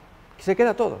se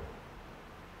queda todo.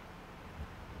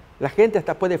 La gente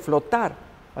hasta puede flotar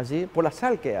allí por la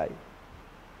sal que hay.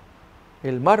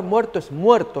 El mar muerto es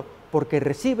muerto porque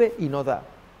recibe y no da.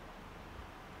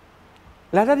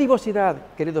 La dadivosidad,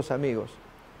 queridos amigos,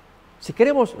 si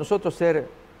queremos nosotros ser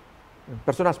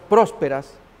personas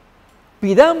prósperas,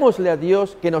 pidámosle a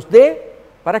Dios que nos dé,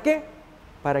 ¿para qué?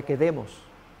 Para que demos.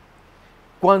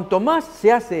 Cuanto más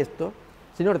se hace esto,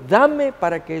 Señor, dame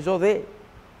para que yo dé,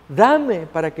 dame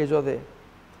para que yo dé.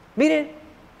 Miren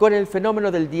con el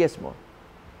fenómeno del diezmo.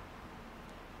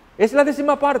 Es la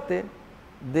 10ª parte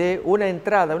de una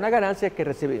entrada, una ganancia que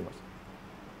recibimos.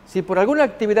 Si por alguna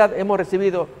actividad hemos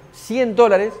recibido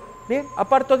 $100, bien,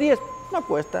 aparto 10, no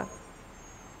cuesta.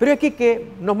 Pero aquí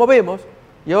que nos movemos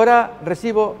y ahora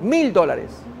recibo $1000.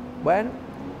 Bueno,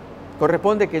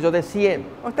 corresponde que yo dé 100.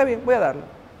 Oh, está bien, voy a darlo.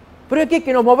 Pero aquí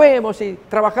que nos movemos y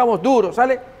trabajamos duro,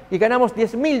 ¿sale? Y ganamos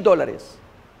 $10,000.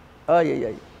 Ay, ay,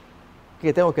 ay.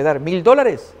 ¿Que tengo que dar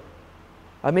 $1,000?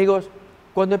 Amigos,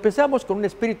 cuando empezamos con un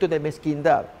espíritu de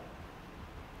mezquindad,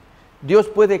 Dios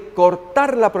puede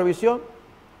cortar la provisión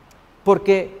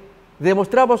porque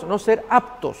demostramos no ser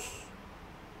aptos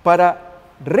para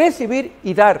recibir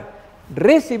y dar,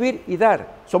 recibir y dar.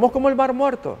 Somos como el mar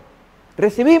muerto.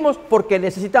 Recibimos porque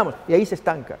necesitamos y ahí se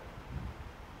estanca.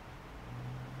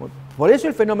 Por eso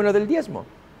el fenómeno del diezmo.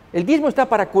 El diezmo está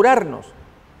para curarnos,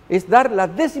 es dar la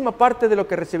 10ª parte de lo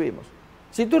que recibimos.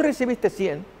 Si tú recibiste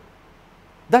 100,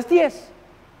 das 10.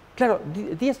 Claro,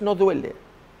 10 no duele.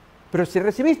 Pero si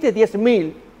recibiste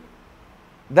 10,000,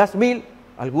 das 1,000,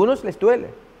 a algunos les duele.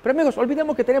 Pero amigos,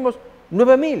 olvidemos que tenemos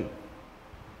 9,000.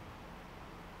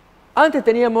 Antes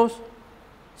teníamos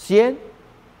 100,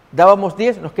 dábamos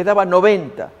 10, nos quedaba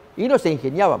 90. Y nos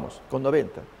ingeniábamos con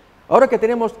 90. Ahora que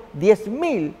tenemos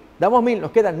 10,000, damos 1,000,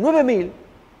 nos quedan 9,000.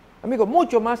 Amigos,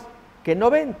 mucho más que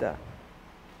 90.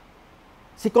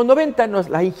 Si con 90 nos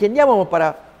las ingeniábamos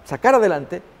para sacar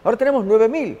adelante, ahora tenemos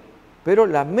 9,000. Pero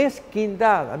la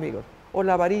mezquindad, amigos, o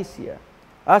la avaricia,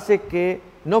 hace que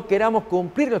no queramos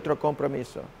cumplir nuestro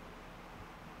compromiso.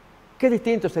 Qué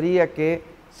distinto sería que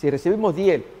si recibimos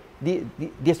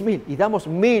 10,000 y damos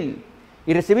 1,000,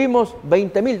 y recibimos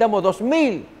 20,000, damos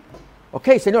 2,000. Ok,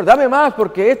 Señor, dame más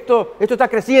porque esto está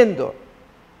creciendo.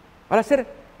 Para hacer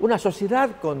una sociedad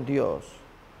con Dios.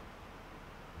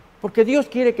 Porque Dios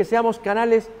quiere que seamos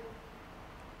canales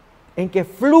en que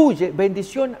fluye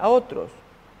bendición a otros.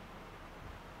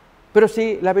 Pero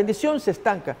si la bendición se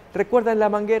estanca, ¿recuerdan la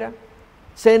manguera?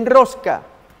 Se enrosca,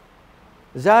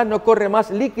 ya no corre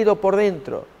más líquido por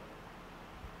dentro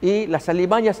y las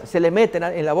alimañas se le meten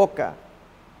en la boca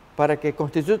para que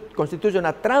constituya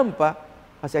una trampa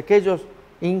hacia aquellos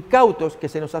incautos que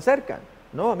se nos acercan.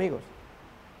 No, amigos.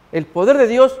 El poder de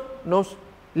Dios nos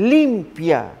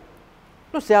limpia.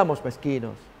 No seamos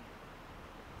mezquinos.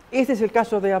 Este es el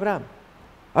caso de Abraham.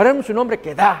 Abraham es un hombre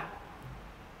que da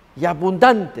y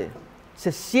abundante.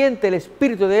 Se siente el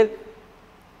espíritu de él.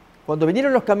 Cuando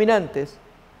vinieron los caminantes,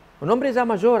 un hombre ya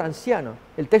mayor, anciano,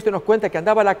 el texto nos cuenta que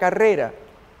andaba a la carrera,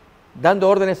 dando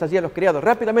órdenes allí a los criados.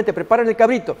 Rápidamente, preparen el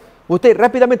cabrito. Usted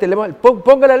rápidamente,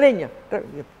 ponga la leña.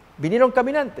 Vinieron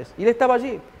caminantes y él estaba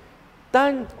allí.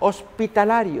 Tan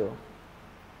hospitalario.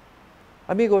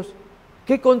 Amigos,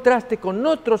 qué contraste con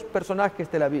otros personajes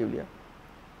de la Biblia.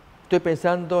 Estoy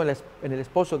pensando en el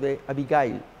esposo de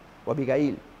Abigail, o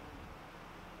Abigail,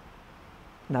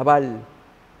 Nabal.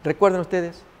 ¿Recuerdan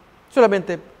ustedes?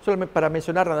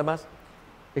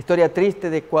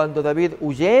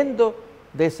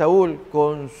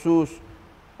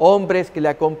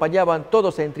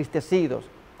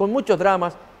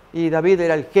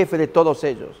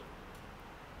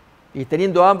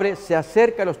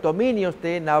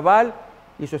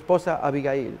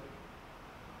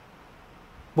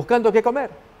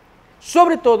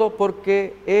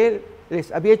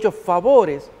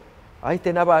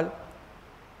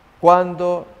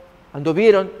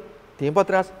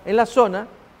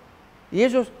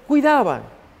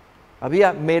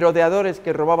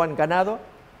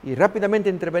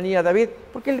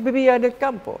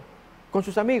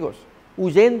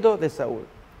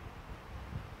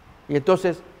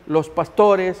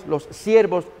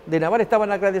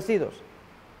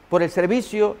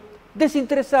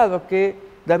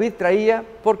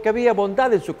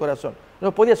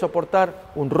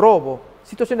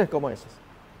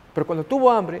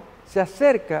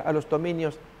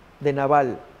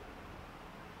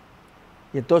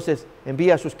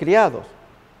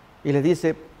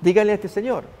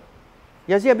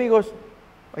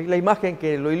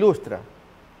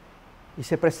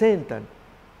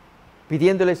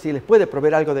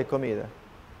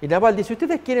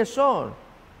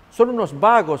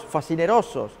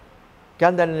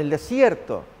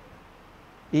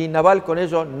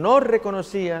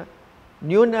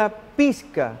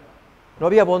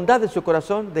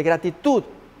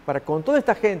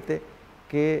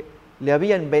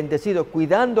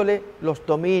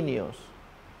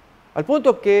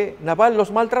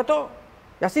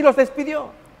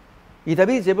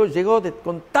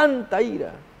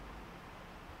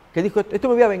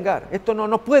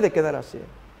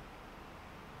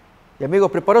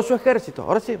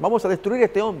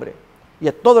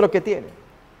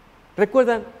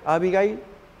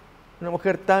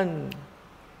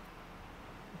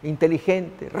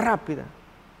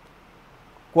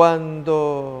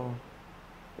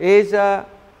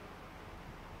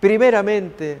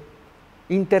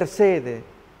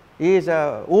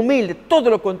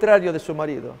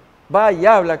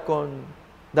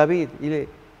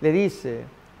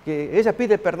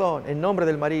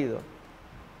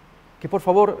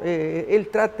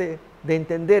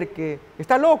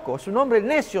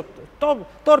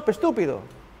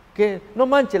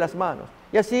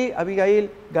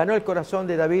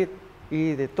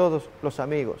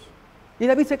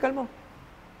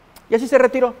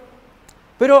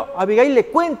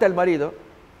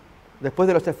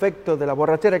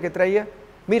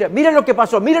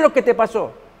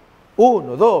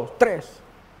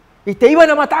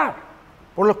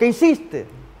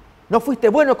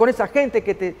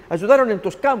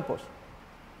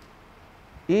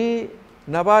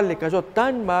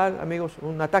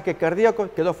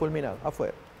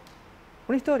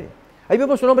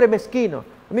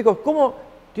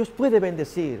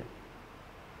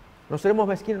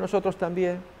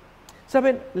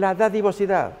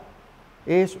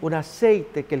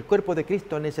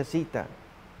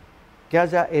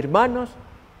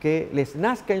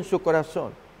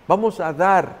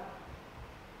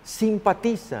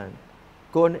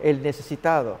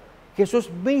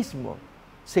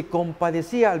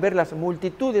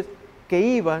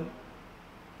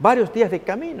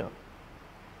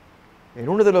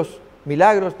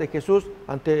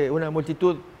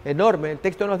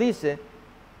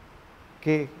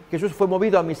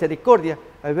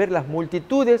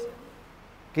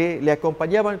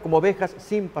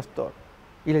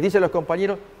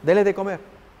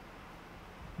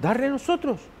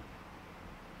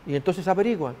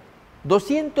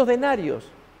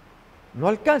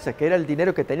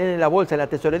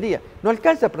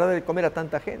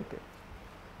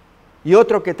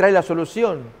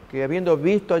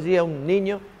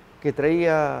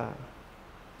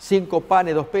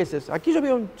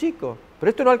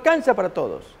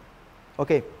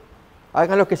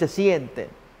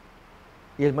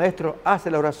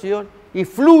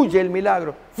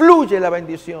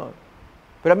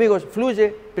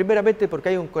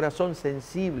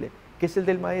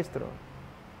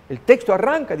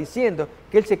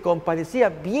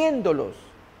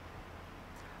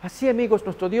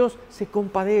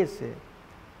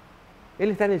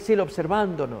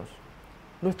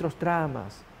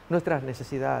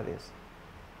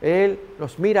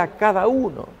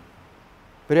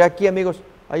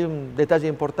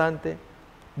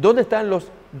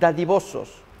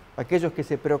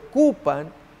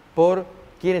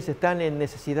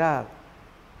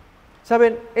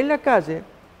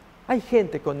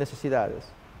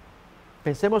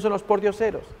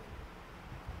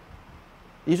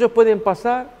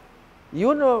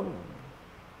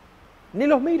 ni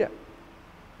los mira.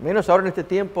 Menos ahora en este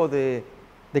tiempo de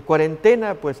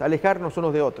cuarentena, pues alejarnos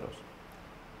unos de otros.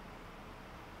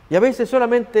 Y a veces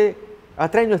solamente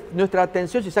atraen nuestra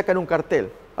atención si sacan un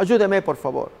cartel. Ayúdeme, por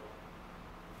favor.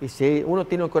 Y si uno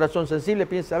tiene un corazón sensible,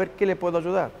 piensa, a ver, ¿qué le puedo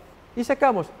ayudar? Y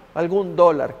sacamos algún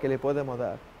dólar que le podemos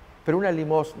dar, pero una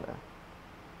limosna.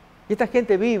 Y esta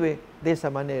gente vive de esa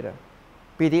manera,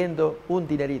 pidiendo un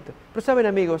dinerito. Pero saben,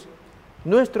 amigos,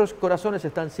 nuestros corazones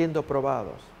están siendo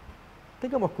probados.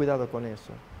 Tengamos cuidado con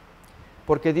eso,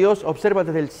 porque Dios observa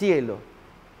desde el cielo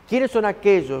quiénes son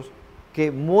aquellos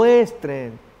que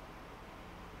muestren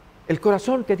el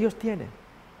corazón que Dios tiene.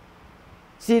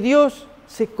 Si Dios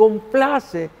se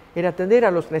complace en atender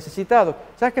a los necesitados,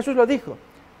 ¿sabes? Jesús lo dijo,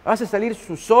 hace salir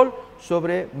su sol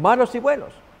sobre malos y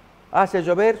buenos, hace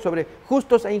llover sobre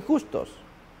justos e injustos.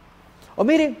 O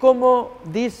miren cómo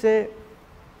dice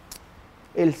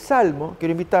el Salmo,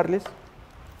 quiero invitarles,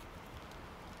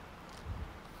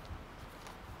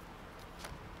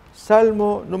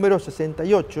 Salmo número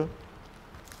 68,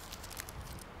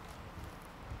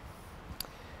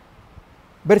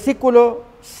 versículo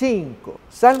 5,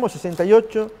 Salmo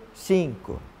 68,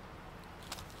 5.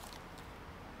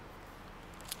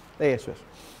 Eso es.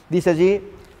 Dice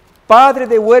allí, Padre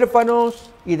de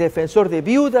huérfanos y defensor de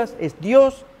viudas es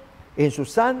Dios en su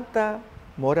santa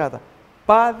morada.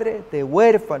 Padre de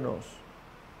huérfanos,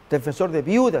 defensor de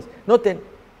viudas. Noten,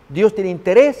 Dios tiene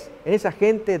interés en esa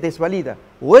gente desvalida.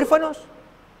 Huérfanos,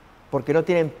 porque no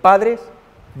tienen padres.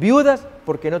 Viudas,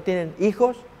 porque no tienen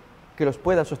hijos que los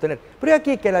puedan sostener. Pero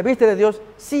aquí que a la vista de Dios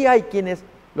sí hay quienes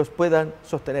los puedan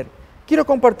sostener. Quiero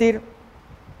compartir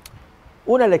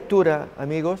una lectura,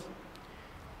 amigos,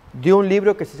 de un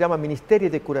libro que se llama Ministerio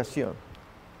de Curación.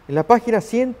 En la página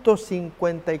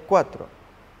 154,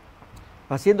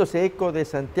 haciéndose eco de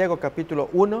Santiago capítulo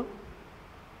 1,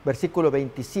 versículo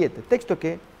 27. Texto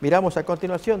que miramos a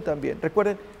continuación también.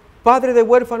 Recuerden, Padre de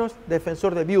huérfanos,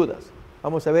 defensor de viudas.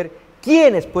 Vamos a ver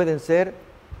quiénes pueden ser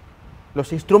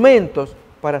los instrumentos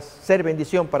para ser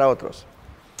bendición para otros.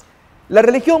 La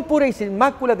religión pura y sin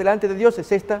mácula delante de Dios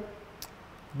es esta: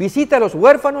 visita a los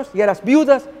huérfanos y a las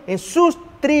viudas en sus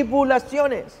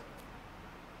tribulaciones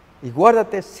y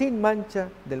guárdate sin mancha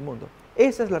del mundo.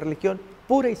 Esa es la religión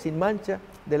pura y sin mancha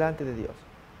delante de Dios.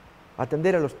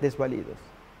 Atender a los desvalidos.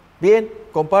 Bien,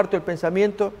 comparto el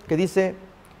pensamiento que dice: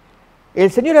 el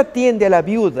Señor atiende a la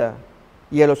viuda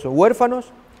y a los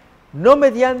huérfanos no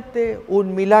mediante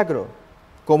un milagro,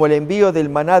 como el envío del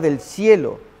maná del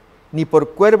cielo, ni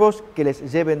por cuervos que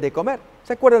les lleven de comer.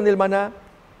 ¿Se acuerdan del maná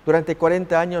durante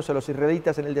 40 años a los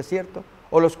israelitas en el desierto?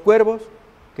 O los cuervos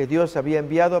que Dios había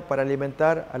enviado para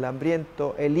alimentar al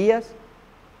hambriento Elías,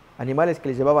 animales que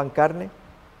les llevaban carne.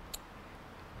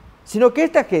 Sino que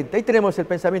esta gente, ahí tenemos el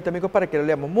pensamiento, amigos, para que lo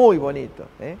leamos, muy bonito.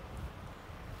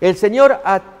 El Señor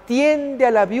atiende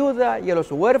a la viuda y a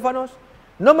los huérfanos,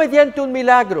 no mediante un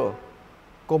milagro,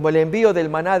 como el envío del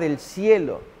maná del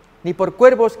cielo, ni por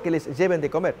cuervos que les lleven de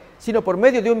comer, sino por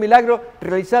medio de un milagro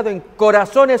realizado en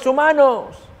corazones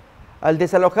humanos, al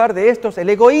desalojar de estos el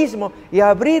egoísmo y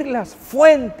abrir las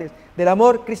fuentes del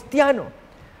amor cristiano.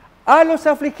 A los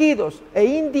afligidos e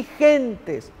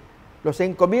indigentes los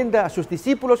encomienda a sus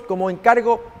discípulos como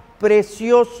encargo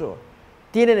precioso.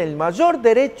 Tienen el mayor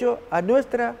derecho a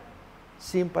nuestra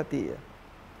simpatía.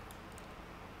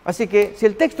 Así que si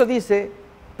el texto dice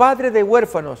Padre de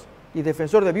huérfanos y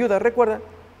defensor de viudas, recuerda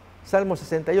Salmo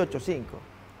 68, 5.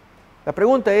 La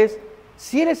pregunta es,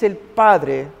 si eres el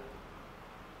padre,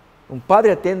 un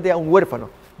padre atiende a un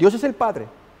huérfano. Dios es el padre.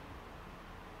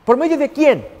 ¿Por medio de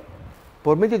quién?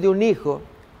 Por medio de un hijo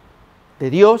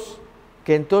de Dios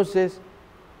que entonces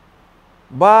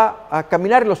va a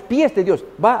caminar los pies de Dios,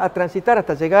 va a transitar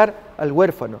hasta llegar al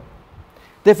huérfano.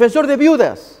 Defensor de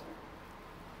viudas.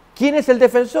 ¿Quién es el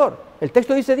defensor? El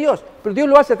texto dice Dios, pero Dios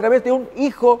lo hace a través de un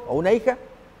hijo o una hija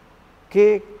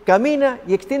que camina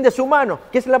y extiende su mano,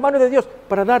 que es la mano de Dios,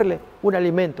 para darle un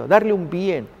alimento, darle un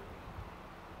bien.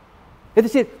 Es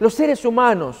decir, los seres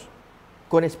humanos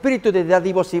con espíritu de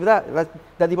dadivosidad,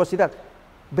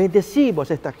 bendecimos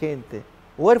a esta gente,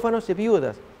 huérfanos y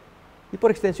viudas, y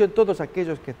por extensión todos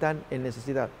aquellos que están en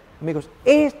necesidad. Amigos,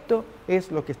 esto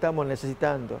es lo que estamos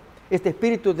necesitando, este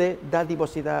espíritu de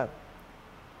dadivosidad.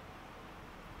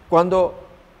 Cuando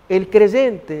el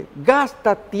creyente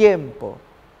gasta tiempo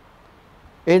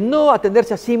en no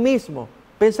atenderse a sí mismo,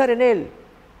 pensar en Él,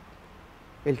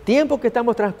 el tiempo que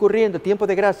estamos transcurriendo, tiempo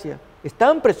de gracia, es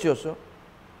tan precioso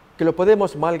que lo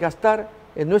podemos malgastar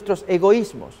en nuestros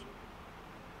egoísmos.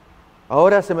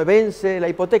 Ahora se me vence la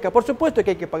hipoteca. Por supuesto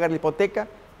que hay que pagar la hipoteca,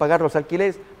 pagar los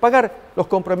alquileres, pagar los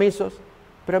compromisos.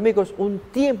 Pero amigos, un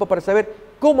tiempo para saber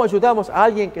 ¿Cómo ayudamos a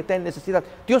alguien que está en necesidad?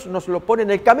 Dios nos lo pone en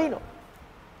el camino.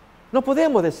 No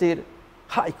podemos decir,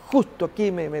 ay, justo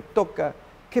aquí me toca,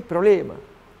 qué problema.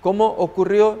 Como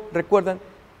ocurrió, recuerdan,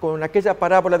 con aquella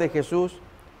parábola de Jesús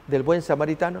del buen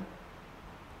samaritano.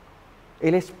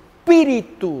 El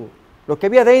espíritu, lo que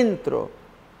había dentro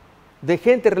de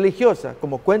gente religiosa,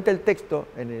 como cuenta el texto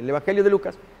en el Evangelio de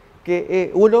Lucas,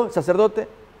 que uno, sacerdote,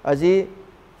 allí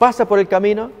pasa por el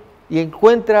camino y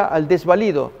encuentra al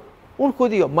desvalido, un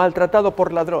judío maltratado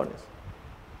por ladrones.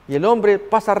 Y el hombre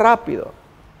pasa rápido,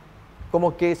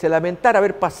 como que se lamentara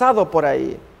haber pasado por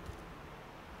ahí,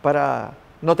 para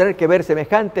no tener que ver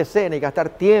semejante escena y gastar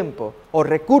tiempo o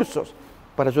recursos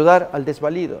para ayudar al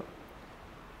desvalido.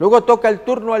 Luego toca el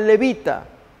turno al levita,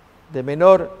 de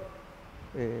menor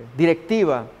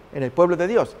directiva en el pueblo de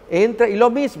Dios. Entra y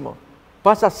lo mismo,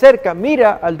 pasa cerca,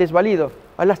 mira al desvalido,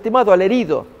 al lastimado, al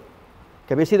herido,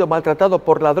 que había sido maltratado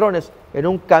por ladrones en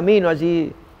un camino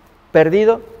allí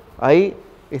perdido. Ahí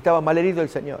estaba malherido el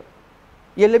Señor.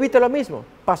 Y el levita lo mismo,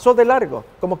 pasó de largo,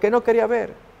 como que no quería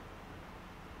ver.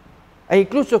 E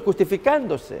incluso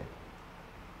justificándose,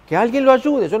 que alguien lo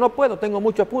ayude, yo no puedo, tengo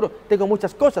mucho apuro, tengo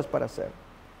muchas cosas para hacer.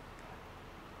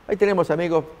 Ahí tenemos,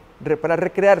 amigos, para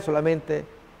recrear solamente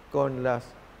con los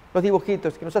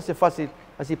dibujitos, que nos hace fácil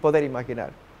así poder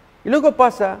imaginar. Y luego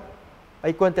pasa,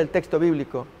 ahí cuenta el texto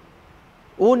bíblico,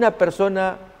 una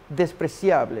persona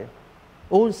despreciable,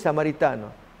 un samaritano,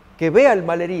 que ve al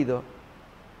malherido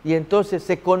y entonces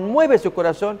se conmueve su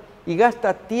corazón y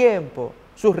gasta tiempo,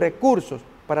 sus recursos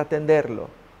para atenderlo.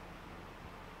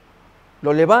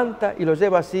 Lo levanta y lo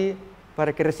lleva así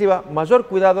para que reciba mayor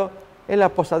cuidado en la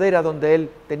posadera donde él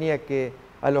tenía que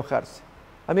alojarse.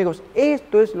 Amigos,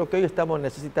 esto es lo que hoy estamos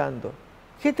necesitando.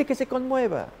 Gente que se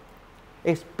conmueva.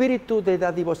 Espíritu de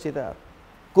dadivosidad.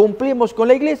 Cumplimos con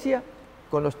la iglesia,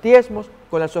 con los diezmos,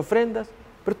 con las ofrendas,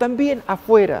 pero también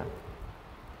afuera.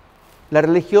 La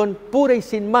religión pura y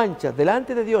sin mancha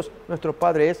delante de Dios, nuestro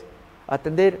Padre, es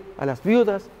atender a las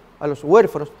viudas, a los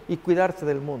huérfanos y cuidarse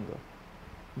del mundo.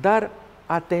 Dar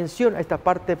atención a esta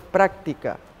parte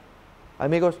práctica.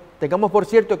 Amigos, tengamos por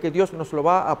cierto que Dios nos lo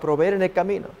va a proveer en el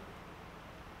camino.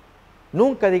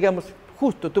 Nunca digamos,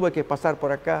 justo tuve que pasar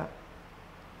por acá.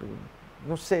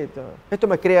 No sé, esto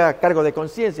me crea cargo de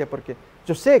conciencia porque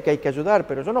yo sé que hay que ayudar,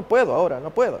 pero yo no puedo ahora, no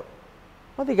puedo.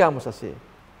 No digamos así.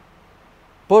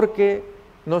 Porque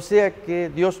no sea que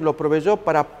Dios lo proveyó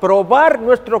para probar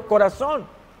nuestro corazón.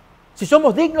 Si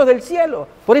somos dignos del cielo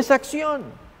por esa acción.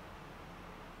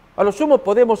 A lo sumo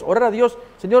podemos orar a Dios,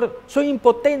 Señor, soy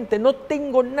impotente, no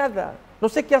tengo nada, no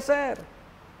sé qué hacer.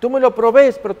 Tú me lo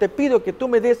provees, pero te pido que tú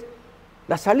me des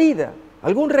la salida,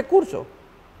 algún recurso.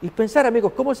 Y pensar,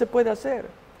 amigos, ¿cómo se puede hacer?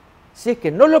 Si es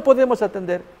que no lo podemos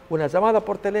atender, una llamada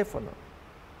por teléfono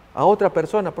a otra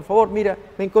persona, por favor, mira,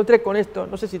 me encontré con esto,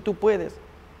 no sé si tú puedes,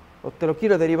 o te lo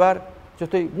quiero derivar, yo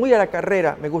estoy muy a la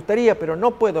carrera, me gustaría, pero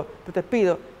no puedo, pero te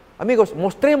pido, amigos,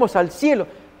 mostremos al cielo,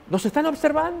 nos están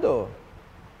observando.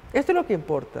 Esto es lo que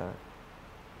importa.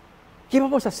 ¿Qué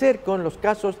vamos a hacer con los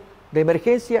casos de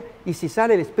emergencia y si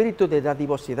sale el espíritu de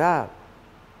dadivosidad,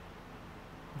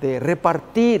 de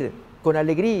repartir con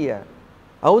alegría,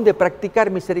 aún de practicar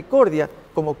misericordia,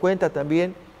 como cuenta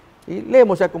también, y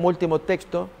leemos ya como último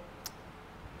texto,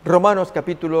 Romanos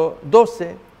capítulo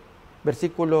 12,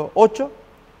 versículo 8,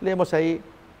 leemos ahí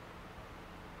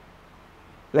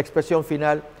la expresión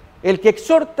final, el que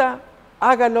exhorta,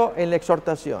 hágalo en la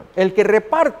exhortación. El que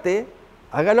reparte,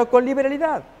 hágalo con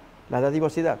liberalidad, la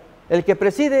dadivosidad. El que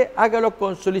preside, hágalo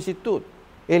con solicitud.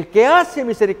 El que hace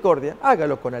misericordia,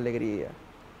 hágalo con alegría.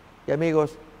 Y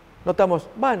amigos, notamos,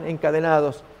 van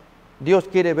encadenados. Dios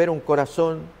quiere ver un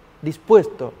corazón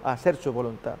dispuesto a hacer su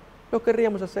voluntad. ¿Lo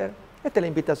querríamos hacer? Esta es la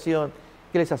invitación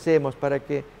que les hacemos para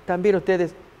que también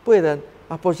ustedes puedan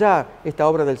apoyar esta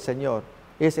obra del Señor.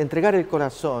 Es entregar el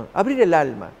corazón, abrir el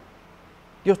alma.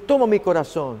 Dios, toma mi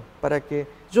corazón para que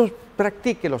yo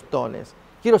practique los dones.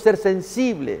 Quiero ser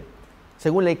sensible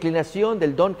según la inclinación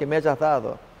del don que me hayas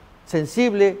dado.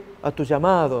 Sensible a tu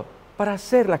llamado para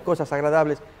hacer las cosas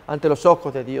agradables ante los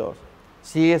ojos de Dios.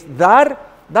 Si es dar,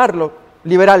 darlo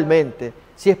liberalmente.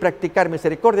 Si es practicar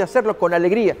misericordia, hacerlo con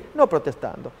alegría, no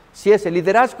protestando. Si es el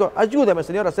liderazgo, ayúdame,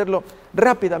 Señor, a hacerlo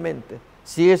rápidamente.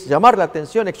 Si es llamar la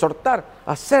atención, exhortar,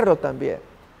 hacerlo también.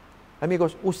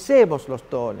 Amigos, usemos los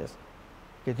dones.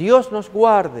 Que Dios nos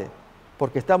guarde,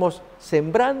 porque estamos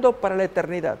sembrando para la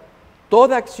eternidad.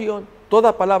 Toda acción,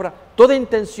 toda palabra, toda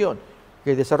intención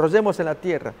que desarrollemos en la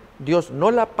tierra, Dios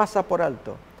no la pasa por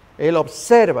alto. Él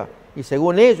observa y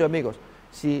según ello, amigos,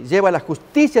 si lleva la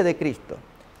justicia de Cristo,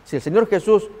 si el Señor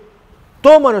Jesús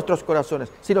toma nuestros corazones,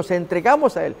 si nos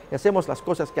entregamos a Él y hacemos las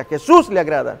cosas que a Jesús le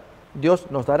agradan, Dios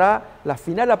nos dará la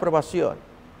final aprobación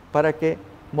para que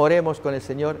moremos con el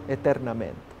Señor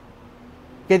eternamente.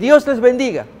 Que Dios les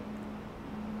bendiga,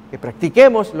 que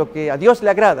practiquemos lo que a Dios le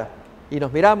agrada y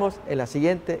nos miramos en la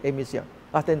siguiente emisión.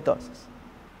 Hasta entonces.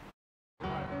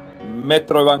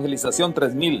 Metro Evangelización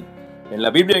 3000. En la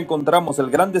Biblia encontramos el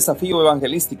gran desafío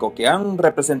evangelístico que han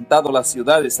representado las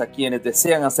ciudades a quienes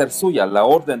desean hacer suya la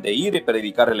orden de ir y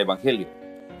predicar el Evangelio.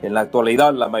 En la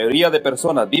actualidad, la mayoría de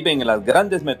personas viven en las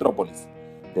grandes metrópolis.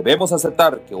 Debemos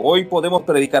aceptar que hoy podemos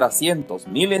predicar a cientos,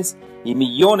 miles y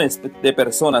millones de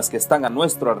personas que están a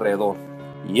nuestro alrededor.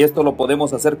 Y esto lo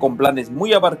podemos hacer con planes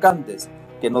muy abarcantes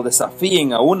que nos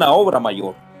desafíen a una obra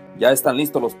mayor. Ya están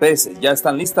listos los peces, ya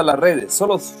están listas las redes,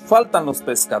 solo faltan los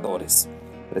pescadores.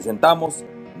 Presentamos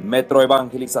Metro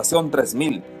Evangelización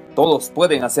 3000. Todos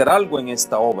pueden hacer algo en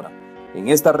esta obra. En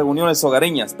estas reuniones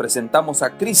hogareñas presentamos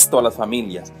a Cristo a las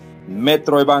familias.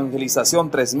 Metro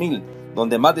Evangelización 3000,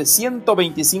 donde más de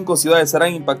 125 ciudades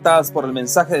serán impactadas por el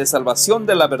mensaje de salvación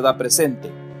de la verdad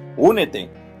presente. Únete,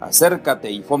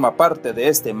 acércate y forma parte de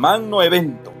este magno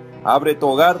evento. Abre tu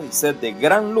hogar y sed de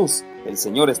gran luz. El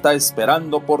Señor está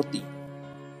esperando por ti.